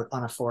quote unquote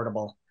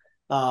unaffordable.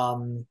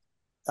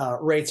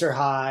 rates are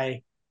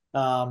high,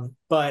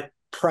 but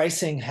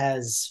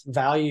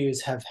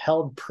values have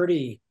held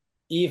pretty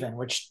even,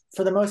 which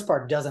for the most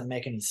part doesn't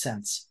make any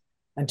sense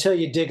until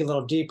you dig a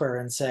little deeper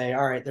and say,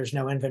 all right, there's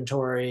no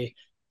inventory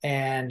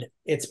and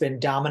it's been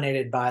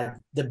dominated by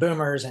the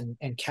boomers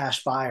and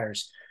cash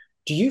buyers.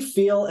 Do you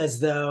feel as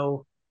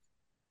though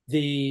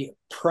the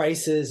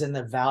prices and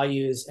the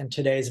values in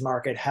today's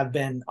market have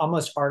been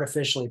almost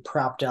artificially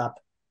propped up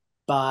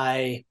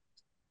by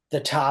the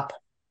top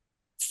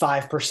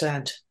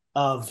 5%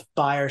 of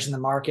buyers in the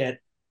market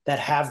that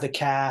have the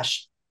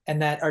cash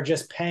and that are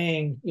just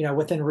paying,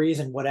 within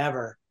reason,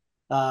 whatever?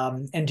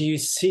 And do you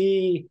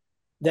see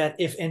that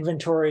if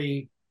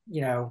inventory,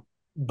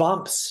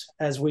 bumps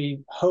as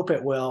we hope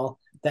it will,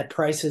 that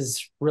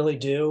prices really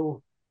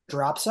do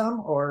drop some?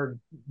 Or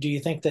do you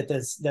think that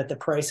the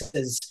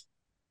prices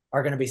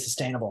are going to be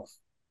sustainable?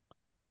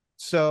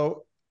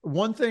 So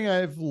one thing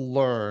I've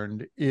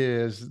learned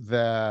is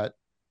that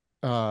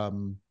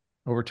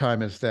over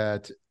time is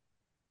that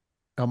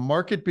a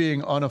market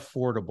being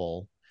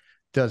unaffordable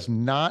does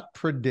not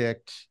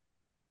predict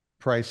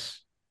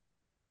price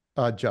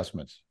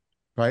adjustments,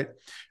 right?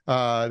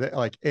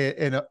 Like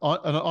an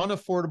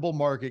unaffordable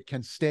market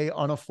can stay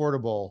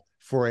unaffordable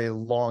for a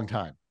long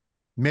time,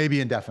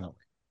 maybe indefinitely.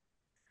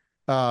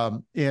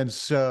 And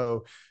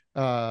so,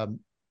 really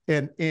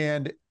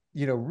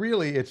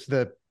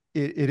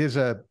it is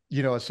a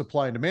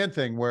supply and demand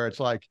thing where it's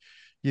like,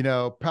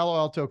 Palo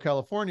Alto,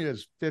 California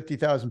is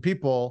 50,000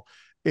 people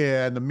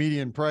and the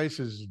median price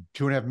is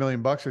 $2.5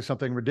 million or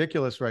something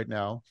ridiculous right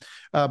now.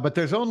 But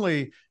there's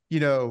only,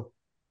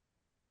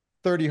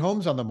 30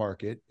 homes on the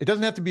market. It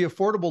doesn't have to be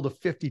affordable to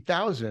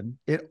 50,000.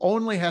 It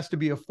only has to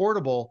be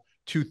affordable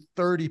to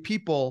 30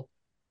 people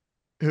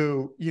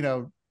who,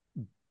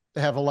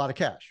 have a lot of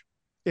cash.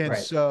 And Right.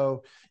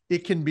 so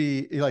it can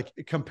be like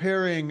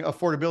comparing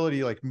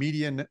affordability, like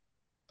median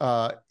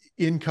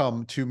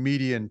income to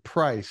median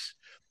price.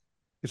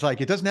 It's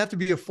like, it doesn't have to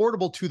be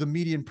affordable to the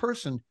median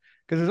person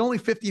because there's only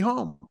 50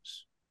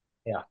 homes.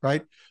 Yeah.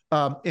 Right.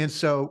 And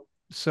so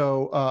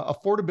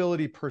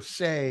affordability per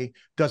se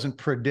doesn't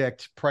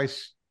predict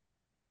price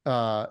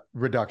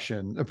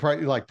reduction,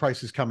 like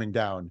prices coming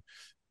down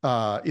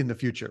in the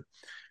future.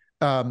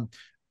 But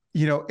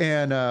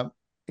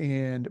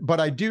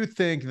I do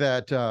think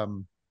that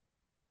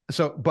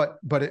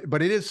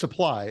but it is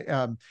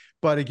supply.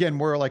 But again,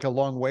 we're like a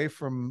long way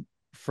from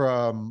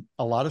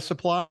a lot of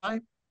supply.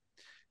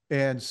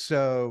 And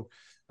so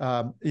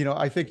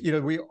I think,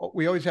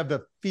 we always have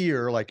the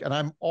fear, like, and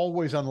I'm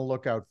always on the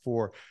lookout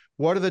for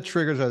what are the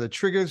triggers? Are the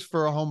triggers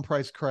for a home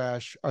price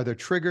crash? Are there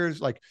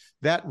triggers like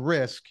that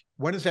risk?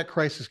 When is that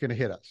crisis going to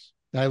hit us?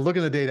 And I look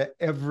at the data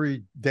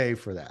every day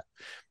for that.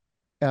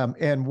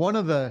 And one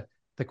of the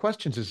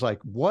questions is like,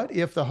 what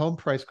if the home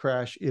price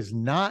crash is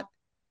not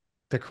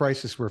the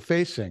crisis we're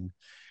facing?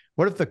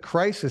 What if the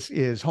crisis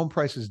is home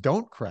prices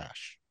don't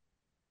crash?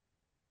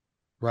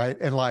 Right.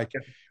 And like,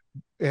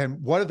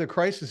 and one of the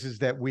crises is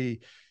that we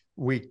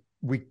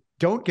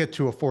don't get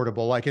to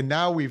affordable, like, and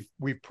now we've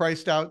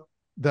priced out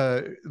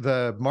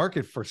the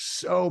market for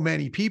so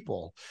many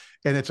people,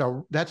 and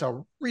that's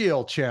a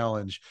real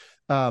challenge.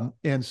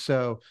 And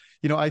so,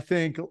 I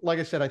think, like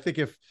I said, I think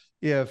if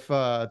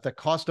the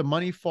cost of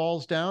money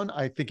falls down,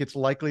 I think it's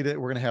likely that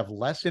we're going to have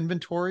less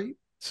inventory.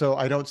 So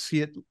I don't see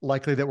it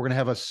likely that we're going to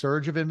have a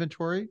surge of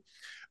inventory.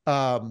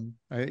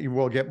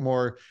 We'll get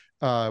more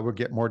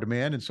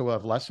demand, and so we'll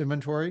have less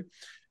inventory.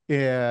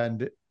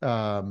 And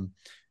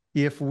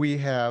if we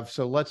have,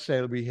 so let's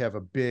say we have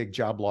a big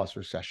job loss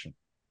recession,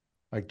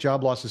 like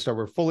job losses start,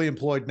 we're fully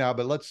employed now,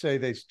 but let's say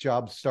we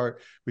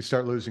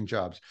start losing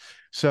jobs.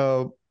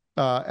 So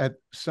at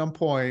some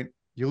point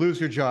you lose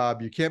your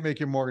job, you can't make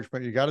your mortgage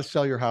payment, you got to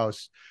sell your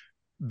house.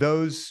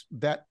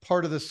 That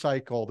part of the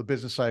cycle, the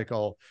business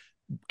cycle,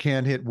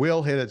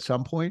 will hit at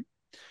some point.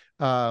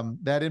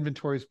 That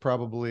inventory is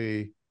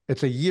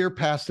it's a year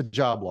past the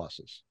job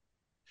losses.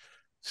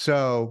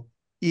 So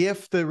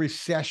if the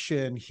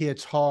recession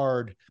hits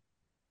hard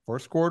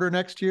first quarter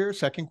next year,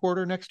 second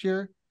quarter next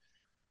year,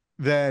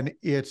 then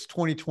it's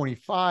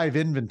 2025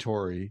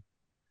 inventory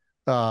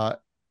at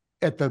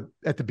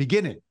the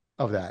beginning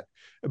of that,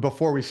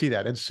 before we see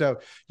that. And so,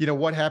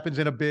 what happens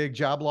in a big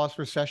job loss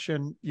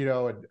recession,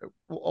 and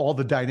all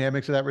the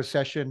dynamics of that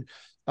recession,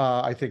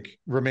 I think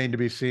remain to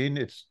be seen.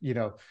 It's,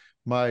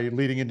 my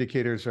leading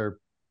indicators are,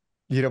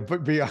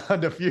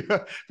 beyond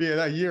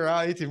a year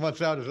out, 18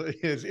 months out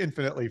is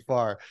infinitely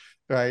far,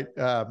 right?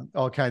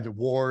 All kinds of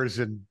wars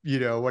and,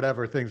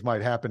 whatever things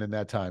might happen in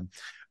that time.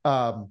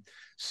 But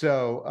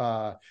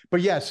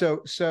yeah,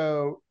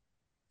 so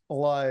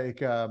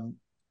like,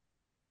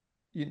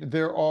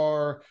 there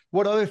are,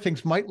 what other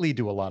things might lead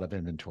to a lot of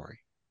inventory,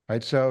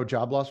 right? So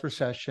job loss,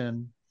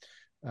 recession,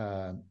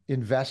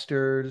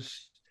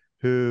 investors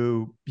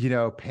who,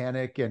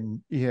 panic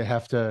and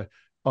have to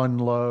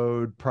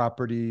unload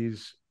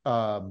properties,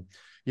 the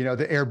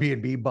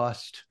Airbnb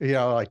bust,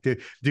 like do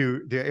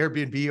the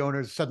Airbnb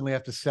owners suddenly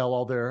have to sell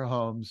all their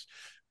homes?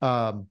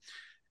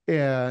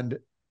 And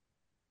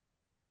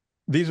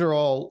these are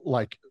all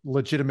like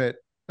legitimate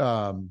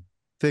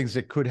things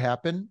that could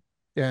happen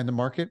in the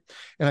market.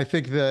 And I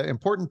think the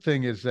important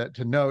thing is that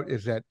to note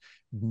is that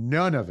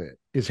none of it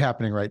is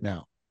happening right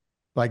now,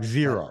 like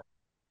zero,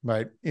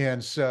 right?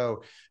 And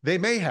so they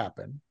may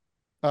happen.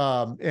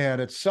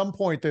 And at some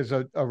point there's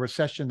a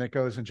recession that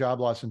goes in job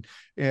loss,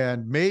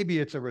 and maybe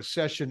it's a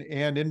recession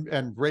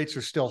and rates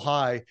are still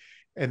high,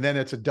 and then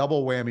it's a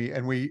double whammy,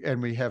 and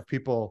we have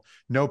people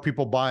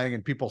buying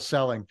and people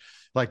selling.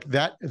 Like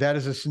that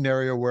is a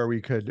scenario where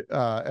we could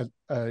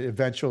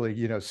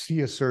eventually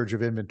see a surge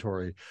of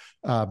inventory,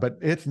 but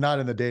it's not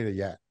in the data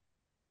yet.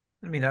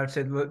 I mean, I would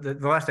say the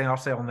last thing I'll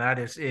say on that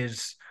is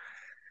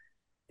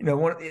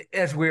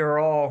as we are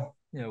all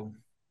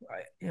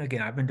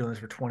again, I've been doing this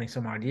for 20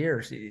 some odd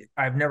years.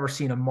 I've never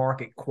seen a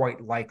market quite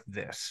like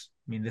this.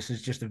 I mean, this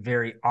is just a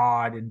very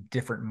odd and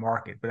different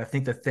market. But I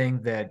think the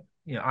thing that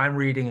I'm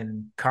reading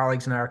and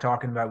colleagues and I are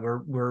talking about,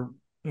 we're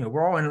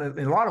all in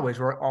a lot of ways,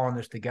 we're all in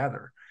this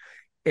together.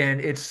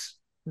 And it's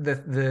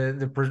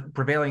the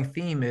prevailing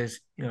theme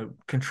is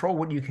control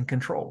what you can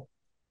control,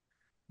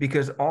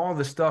 because all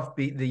the stuff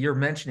that you're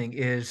mentioning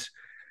is,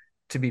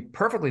 to be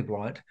perfectly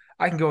blunt,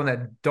 I can go in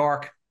that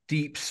dark,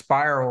 deep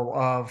spiral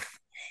of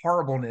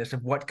horribleness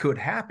of what could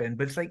happen,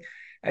 but it's like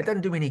it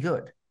doesn't do me any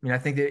good. I mean, I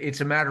think that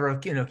it's a matter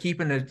of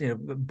keeping the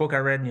book I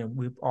read,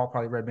 we all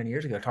probably read many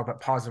years ago, talk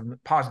about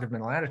positive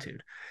mental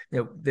attitude.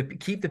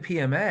 Keep the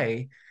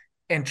PMA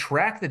and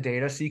track the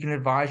data so you can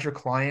advise your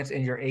clients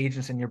and your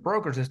agents and your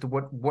brokers as to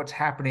what's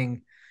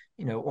happening,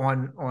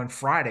 on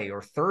Friday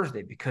or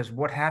Thursday, because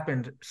what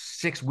happened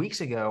 6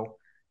 weeks ago,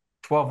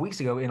 12 weeks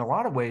ago, in a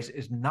lot of ways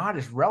is not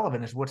as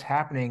relevant as what's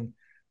happening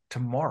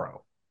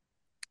tomorrow.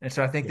 And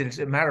so I think that it's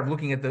a matter of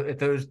looking at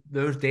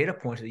those data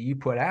points that you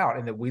put out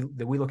and that we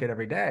look at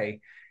every day,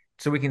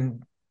 so we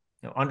can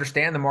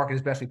understand the market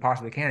as best we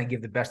possibly can and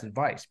give the best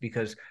advice.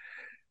 Because,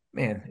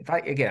 man,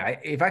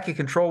 if I could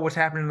control what's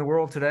happening in the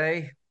world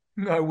today,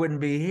 I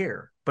wouldn't be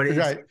here. But it's,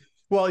 right.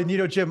 Well,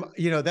 and Jim,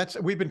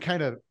 we've been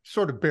kind of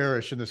sort of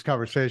bearish in this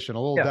conversation, a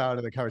little down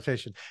in the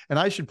conversation. And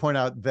I should point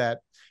out that,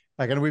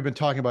 and we've been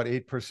talking about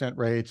 8%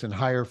 rates and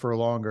higher for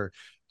longer.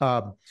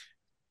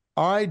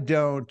 I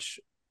don't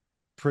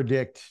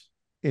predict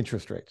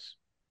interest rates.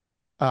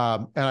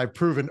 And I've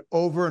proven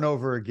over and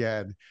over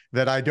again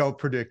that I don't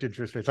predict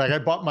interest rates. Like I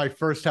bought my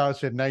first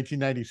house in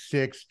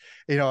 1996,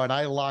 and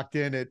I locked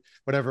in at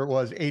whatever it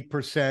was,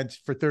 8%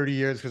 for 30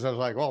 years, because I was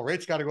like, well,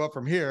 rates got to go up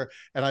from here.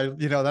 And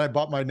then I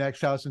bought my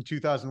next house in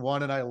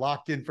 2001 and I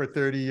locked in for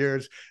 30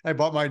 years. I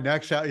bought my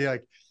next house.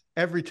 Like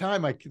every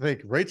time I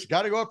think rates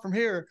got to go up from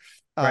here.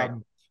 Right.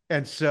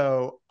 And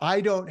so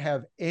I don't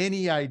have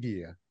any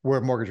idea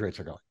where mortgage rates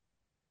are going.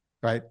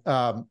 Right.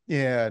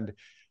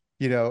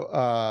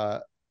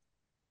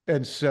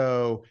 And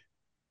so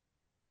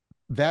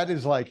that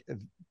is like,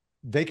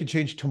 they could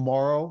change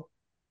tomorrow.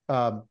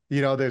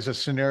 There's a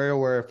scenario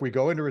where if we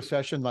go into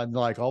recession,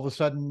 like all of a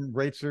sudden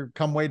rates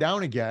come way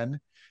down again.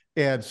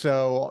 And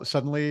so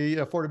suddenly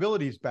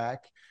affordability is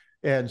back.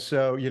 And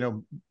so,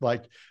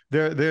 like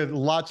there are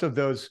lots of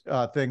those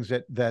things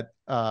that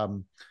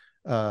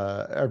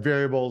are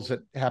variables that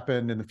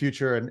happen in the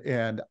future.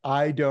 And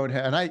I don't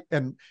have,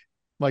 and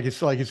like you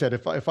said,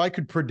 if I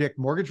could predict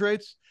mortgage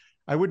rates,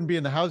 I wouldn't be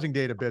in the housing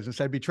data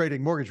business. I'd be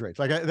trading mortgage rates.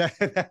 Like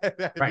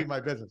that'd be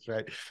my business,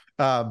 right?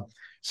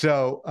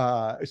 So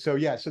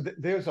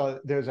there's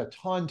a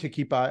ton to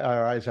keep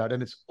our eyes out,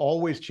 and it's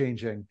always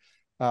changing.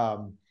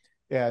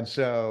 And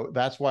so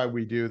that's why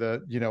we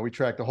do we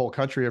track the whole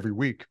country every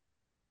week.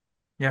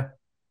 Yeah.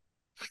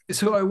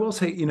 So I will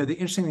say, the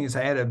interesting thing is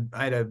I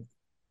had a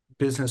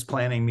business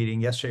planning meeting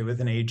yesterday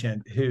with an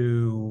agent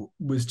who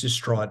was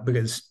distraught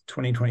because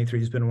 2023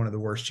 has been one of the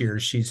worst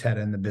years she's had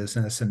in the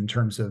business in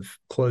terms of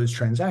closed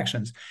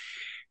transactions.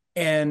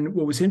 And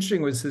what was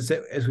interesting was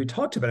that as we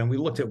talked about it and we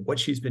looked at what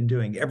she's been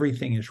doing,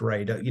 everything is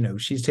right.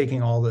 She's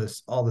taking all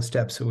the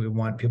steps that we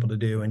want people to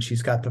do, and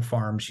she's got the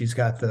farm, she's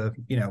got the,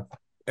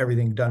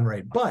 everything done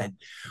right. But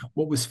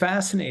what was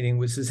fascinating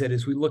was that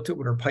as we looked at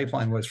what her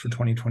pipeline was for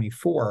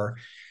 2024,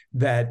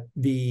 that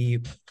the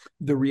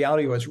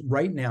reality was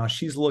right now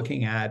she's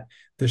looking at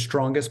the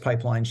strongest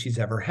pipeline she's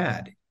ever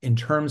had in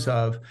terms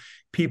of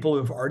people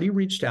who've already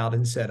reached out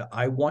and said,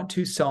 I want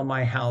to sell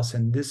my house,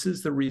 and this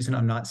is the reason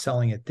I'm not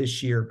selling it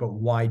this year, but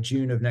why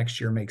June of next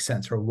year makes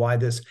sense, or why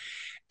this.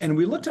 And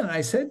we looked at it and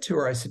I said to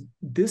her,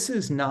 this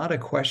is not a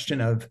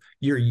question of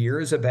your year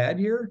is a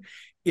bad year.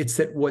 It's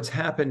that what's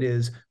happened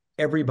is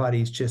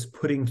everybody's just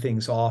putting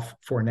things off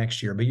for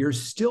next year, but you're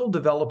still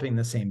developing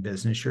the same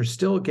business. You're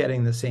still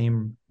getting the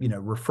same,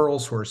 referral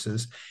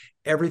sources.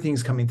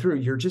 Everything's coming through.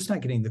 You're just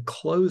not getting the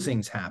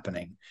closings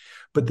happening,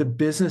 but the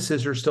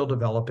businesses are still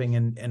developing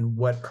and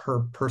what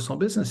her personal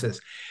business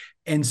is.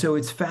 And so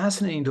it's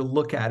fascinating to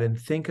look at and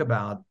think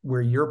about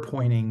where you're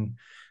pointing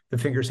the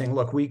finger saying,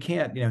 look, we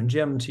can't,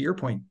 Jim, to your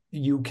point,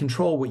 you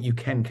control what you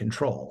can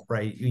control,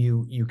 right?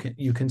 You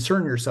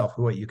concern yourself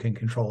with what you can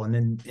control.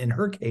 And in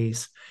her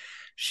case,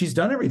 she's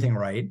done everything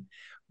right,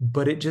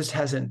 but it just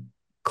hasn't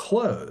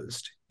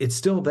closed. It's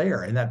still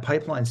there, and that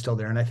pipeline's still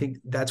there. And I think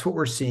that's what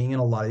we're seeing in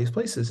a lot of these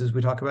places as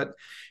we talk about,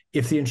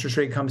 if the interest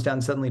rate comes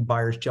down, suddenly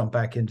buyers jump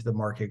back into the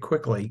market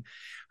quickly.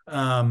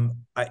 The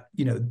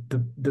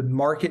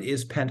market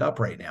is pent up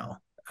right now.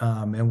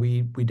 And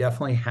we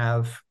definitely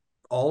have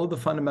all of the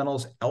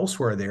fundamentals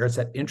elsewhere there. It's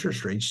that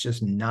interest rates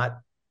just not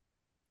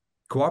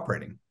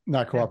cooperating.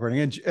 Not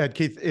cooperating. And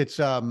Keith, it's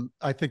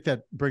I think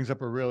that brings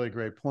up a really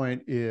great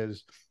point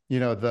is,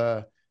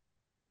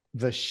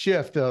 the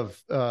shift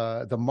of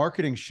the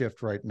marketing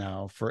shift right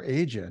now for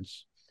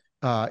agents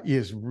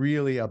is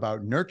really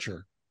about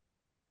nurture.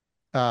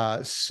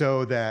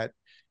 So that,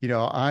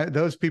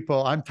 those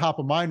people, I'm top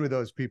of mind with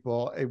those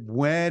people.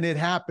 When it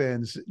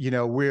happens,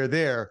 we're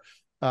there.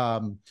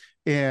 And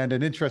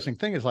an interesting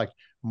thing is, like,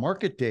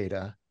 market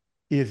data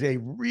is a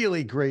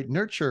really great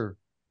nurture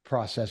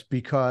process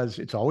because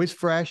it's always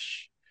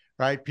fresh,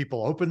 right?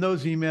 People open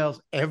those emails,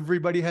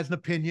 everybody has an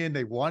opinion,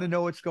 they want to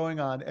know what's going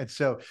on. And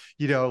so,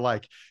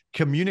 like,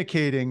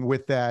 communicating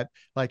with that,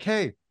 like,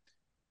 hey,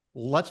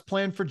 let's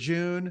plan for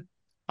June.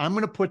 I'm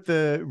going to put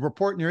the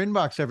report in your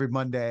inbox every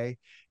Monday,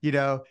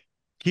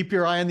 keep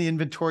your eye on the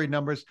inventory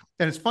numbers.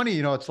 And it's funny,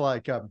 it's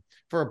like,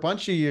 for a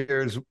bunch of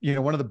years,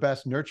 one of the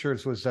best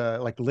nurtures was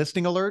like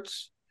listing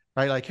alerts,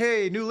 right? Like,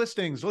 hey, new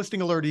listings,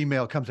 listing alert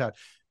email comes out,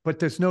 but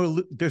there's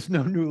no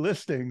new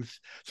listings.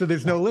 So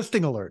there's no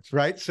listing alerts,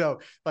 right? So,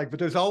 like, but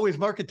there's always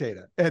market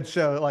data. And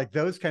so, like,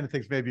 those kind of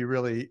things may be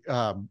really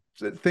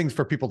things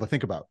for people to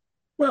think about.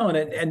 Well,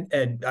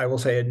 and I will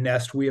say at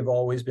Nest, we have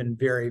always been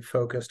very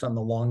focused on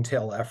the long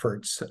tail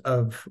efforts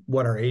of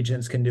what our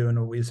agents can do and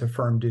what we as a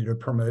firm do to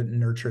promote and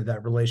nurture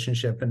that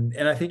relationship.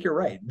 And I think you're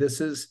right.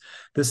 This is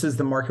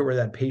the market where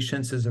that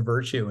patience is a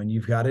virtue, and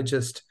you've got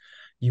to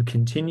you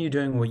continue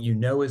doing what you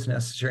know is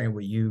necessary and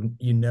what you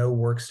know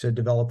works to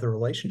develop the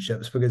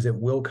relationships, because it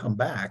will come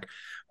back.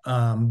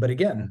 But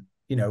again,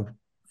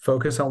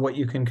 focus on what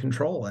you can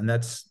control, and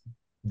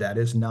that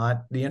is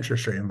not the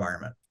interest rate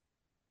environment.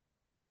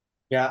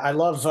 Yeah, I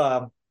love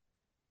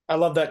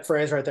that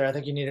phrase right there. I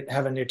think you need to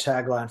have a new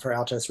tagline for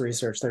Altos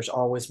Research. There's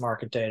always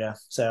market data.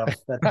 So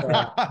that's,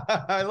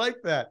 I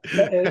like that.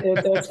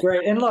 It's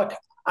great. And look,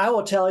 I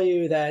will tell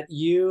you that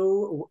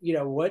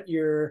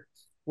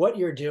what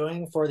you're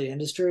doing for the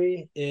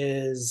industry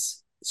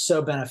is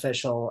so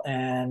beneficial,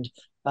 and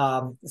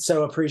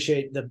so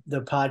appreciate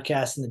the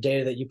podcast and the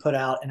data that you put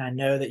out. And I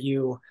know that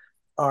you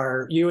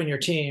and your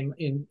team,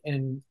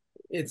 and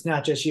it's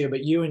not just you,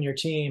 but you and your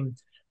team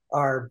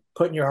are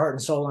putting your heart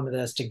and soul into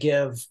this to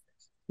give,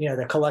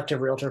 the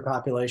collective realtor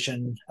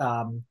population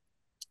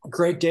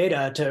great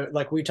data to,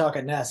 like we talk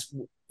at Nest,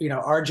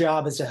 our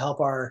job is to help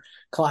our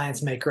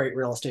clients make great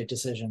real estate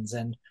decisions.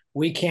 And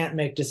we can't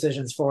make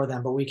decisions for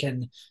them, but we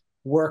can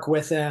work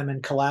with them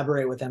and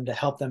collaborate with them to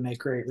help them make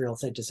great real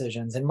estate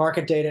decisions. And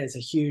market data is a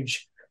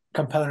huge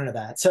component of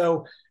that.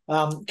 So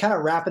kind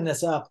of wrapping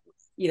this up,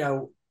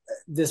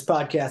 this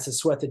podcast is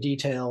Sweat the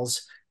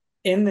Details.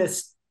 In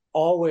this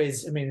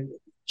always,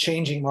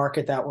 changing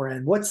market that we're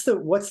in, what's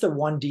the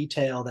one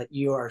detail that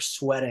you are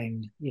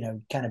sweating,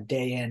 kind of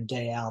day in,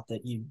 day out,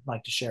 that you'd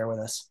like to share with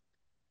us?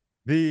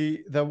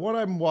 The one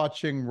I'm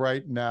watching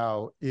right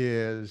now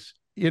is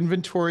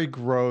inventory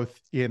growth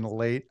in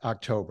late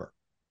October.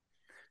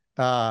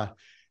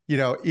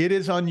 It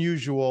is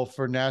unusual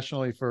for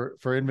nationally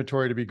for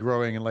inventory to be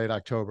growing in late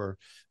October.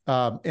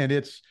 And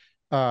it's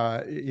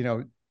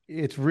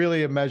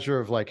really a measure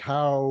of, like,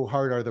 how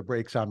hard are the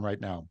brakes on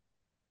right now.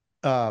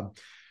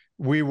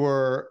 We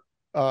were,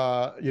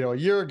 a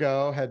year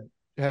ago had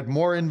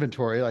more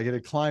inventory, like it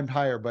had climbed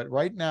higher, but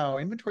right now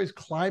inventory is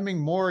climbing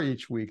more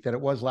each week than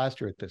it was last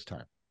year at this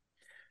time.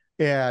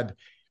 And,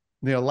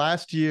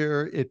 last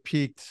year it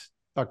peaked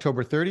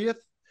October 30th,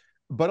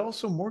 but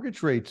also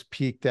mortgage rates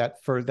peaked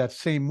for that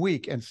same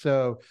week. And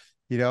so,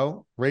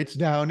 rates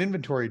down,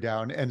 inventory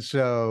down. And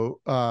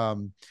so,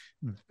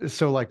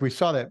 like, we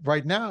saw that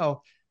right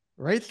now,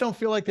 rates don't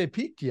feel like they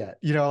peaked yet.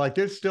 Like,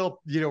 there's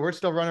still, we're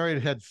still running right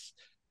ahead.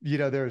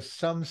 There's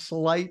some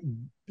slight,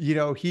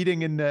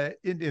 heating in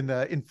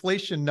the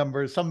inflation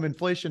numbers, some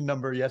inflation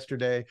number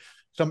yesterday,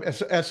 some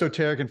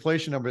esoteric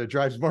inflation number that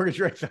drives mortgage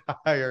rates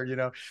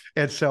higher,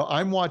 And so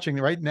I'm watching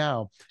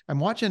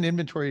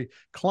inventory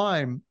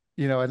climb,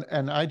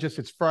 and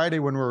it's Friday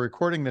when we're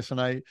recording this,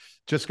 and I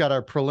just got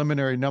our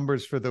preliminary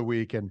numbers for the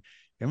week, and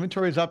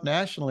inventory is up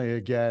nationally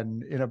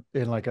again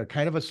in like a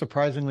kind of a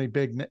surprisingly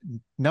big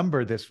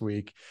number this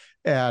week.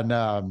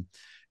 And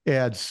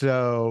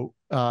so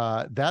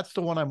that's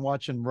the one I'm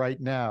watching right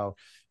now.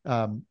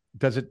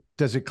 Does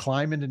it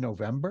climb into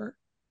November?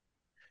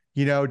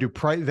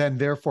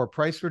 Therefore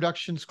price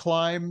reductions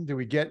climb? Do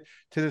we get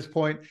to this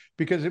point?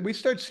 Because if we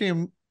start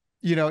seeing,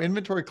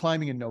 inventory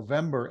climbing in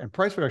November and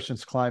price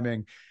reductions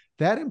climbing,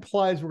 that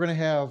implies we're going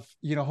to have,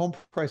 home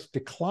price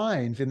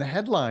declines in the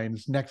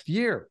headlines next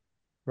year,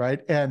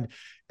 right? And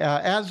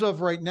as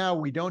of right now,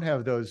 we don't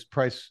have those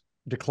price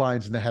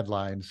declines in the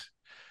headlines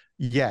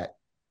yet.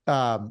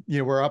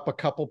 We're up a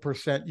couple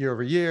percent year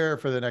over year.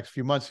 For the next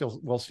few months,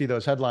 we'll see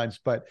those headlines,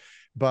 but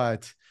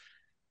that's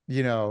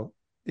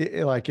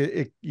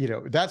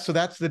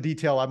the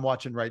detail I'm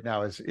watching right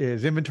now.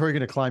 Is inventory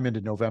going to climb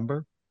into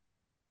November?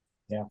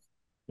 Yeah.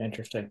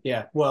 Interesting.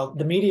 Yeah. Well,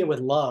 the media would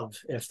love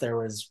if there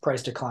was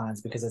price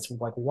declines because it's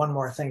like one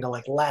more thing to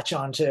like latch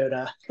onto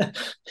to, to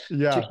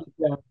Yeah. keep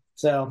going.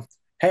 So,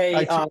 hey,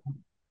 I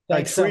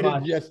thanks so tweeted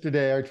much.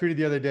 yesterday. I tweeted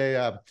the other day.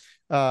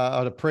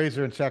 An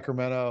appraiser in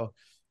Sacramento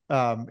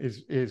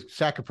is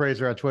Sac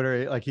Appraiser on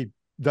Twitter. Like he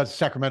does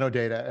Sacramento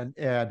data,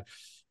 and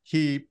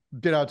he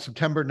did out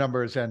September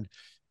numbers, and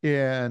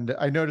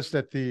I noticed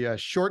that the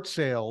short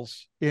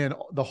sales in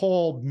the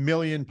whole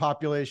million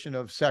population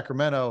of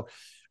Sacramento,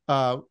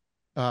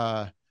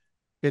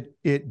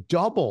 it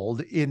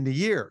doubled in the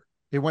year.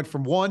 It went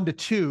from 1 to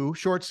 2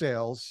 short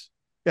sales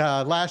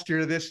last year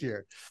to this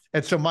year.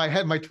 And so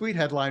my tweet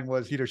headline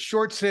was,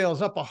 short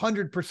sales up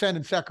 100%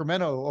 in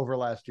Sacramento over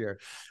last year.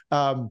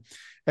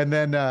 And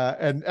then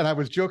and I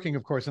was joking,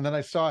 of course. And then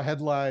I saw a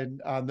headline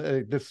on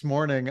this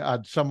morning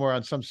somewhere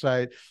on some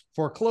site: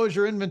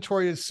 foreclosure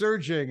inventory is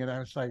surging, and I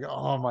was like,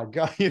 oh my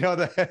god,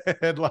 the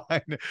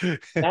headline.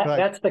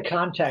 That's the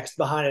context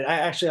behind it.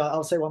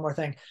 I'll say one more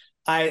thing.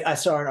 I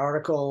saw an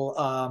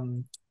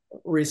article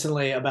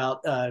recently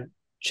about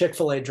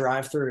Chick-fil-A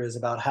drive-throughs,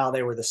 about how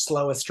they were the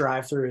slowest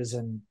drive-throughs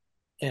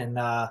in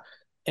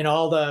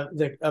all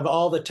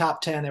the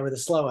top 10. They were the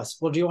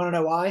slowest. Well, do you want to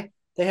know why?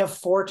 They have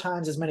 4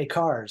 times as many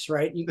cars,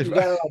 right? You got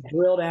to like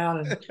drill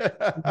down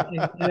and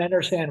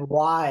understand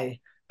why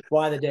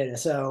the data.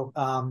 So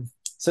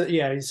so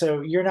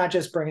you're not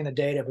just bringing the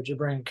data, but you're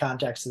bringing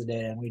context to the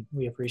data, and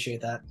we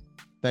appreciate that.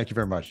 Thank you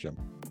very much, Jim.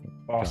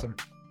 Awesome.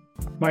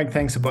 Mike,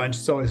 thanks a bunch.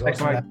 It's always Thanks,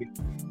 awesome. Mike.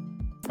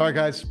 All right,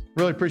 guys.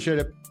 Really appreciate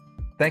it.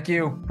 Thank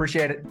you.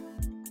 Appreciate it.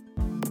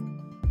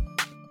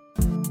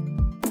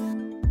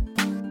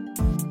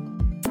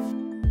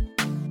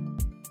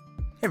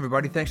 Hey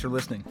everybody, thanks for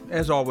listening.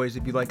 As always,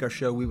 if you like our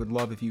show, we would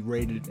love if you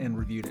rated and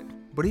reviewed it.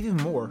 But even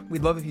more,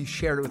 we'd love if you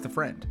shared it with a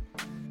friend.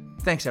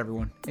 Thanks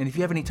everyone. And if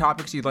you have any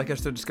topics you'd like us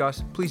to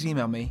discuss, please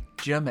email me,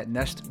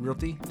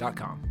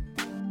 jim@nestrealty.com.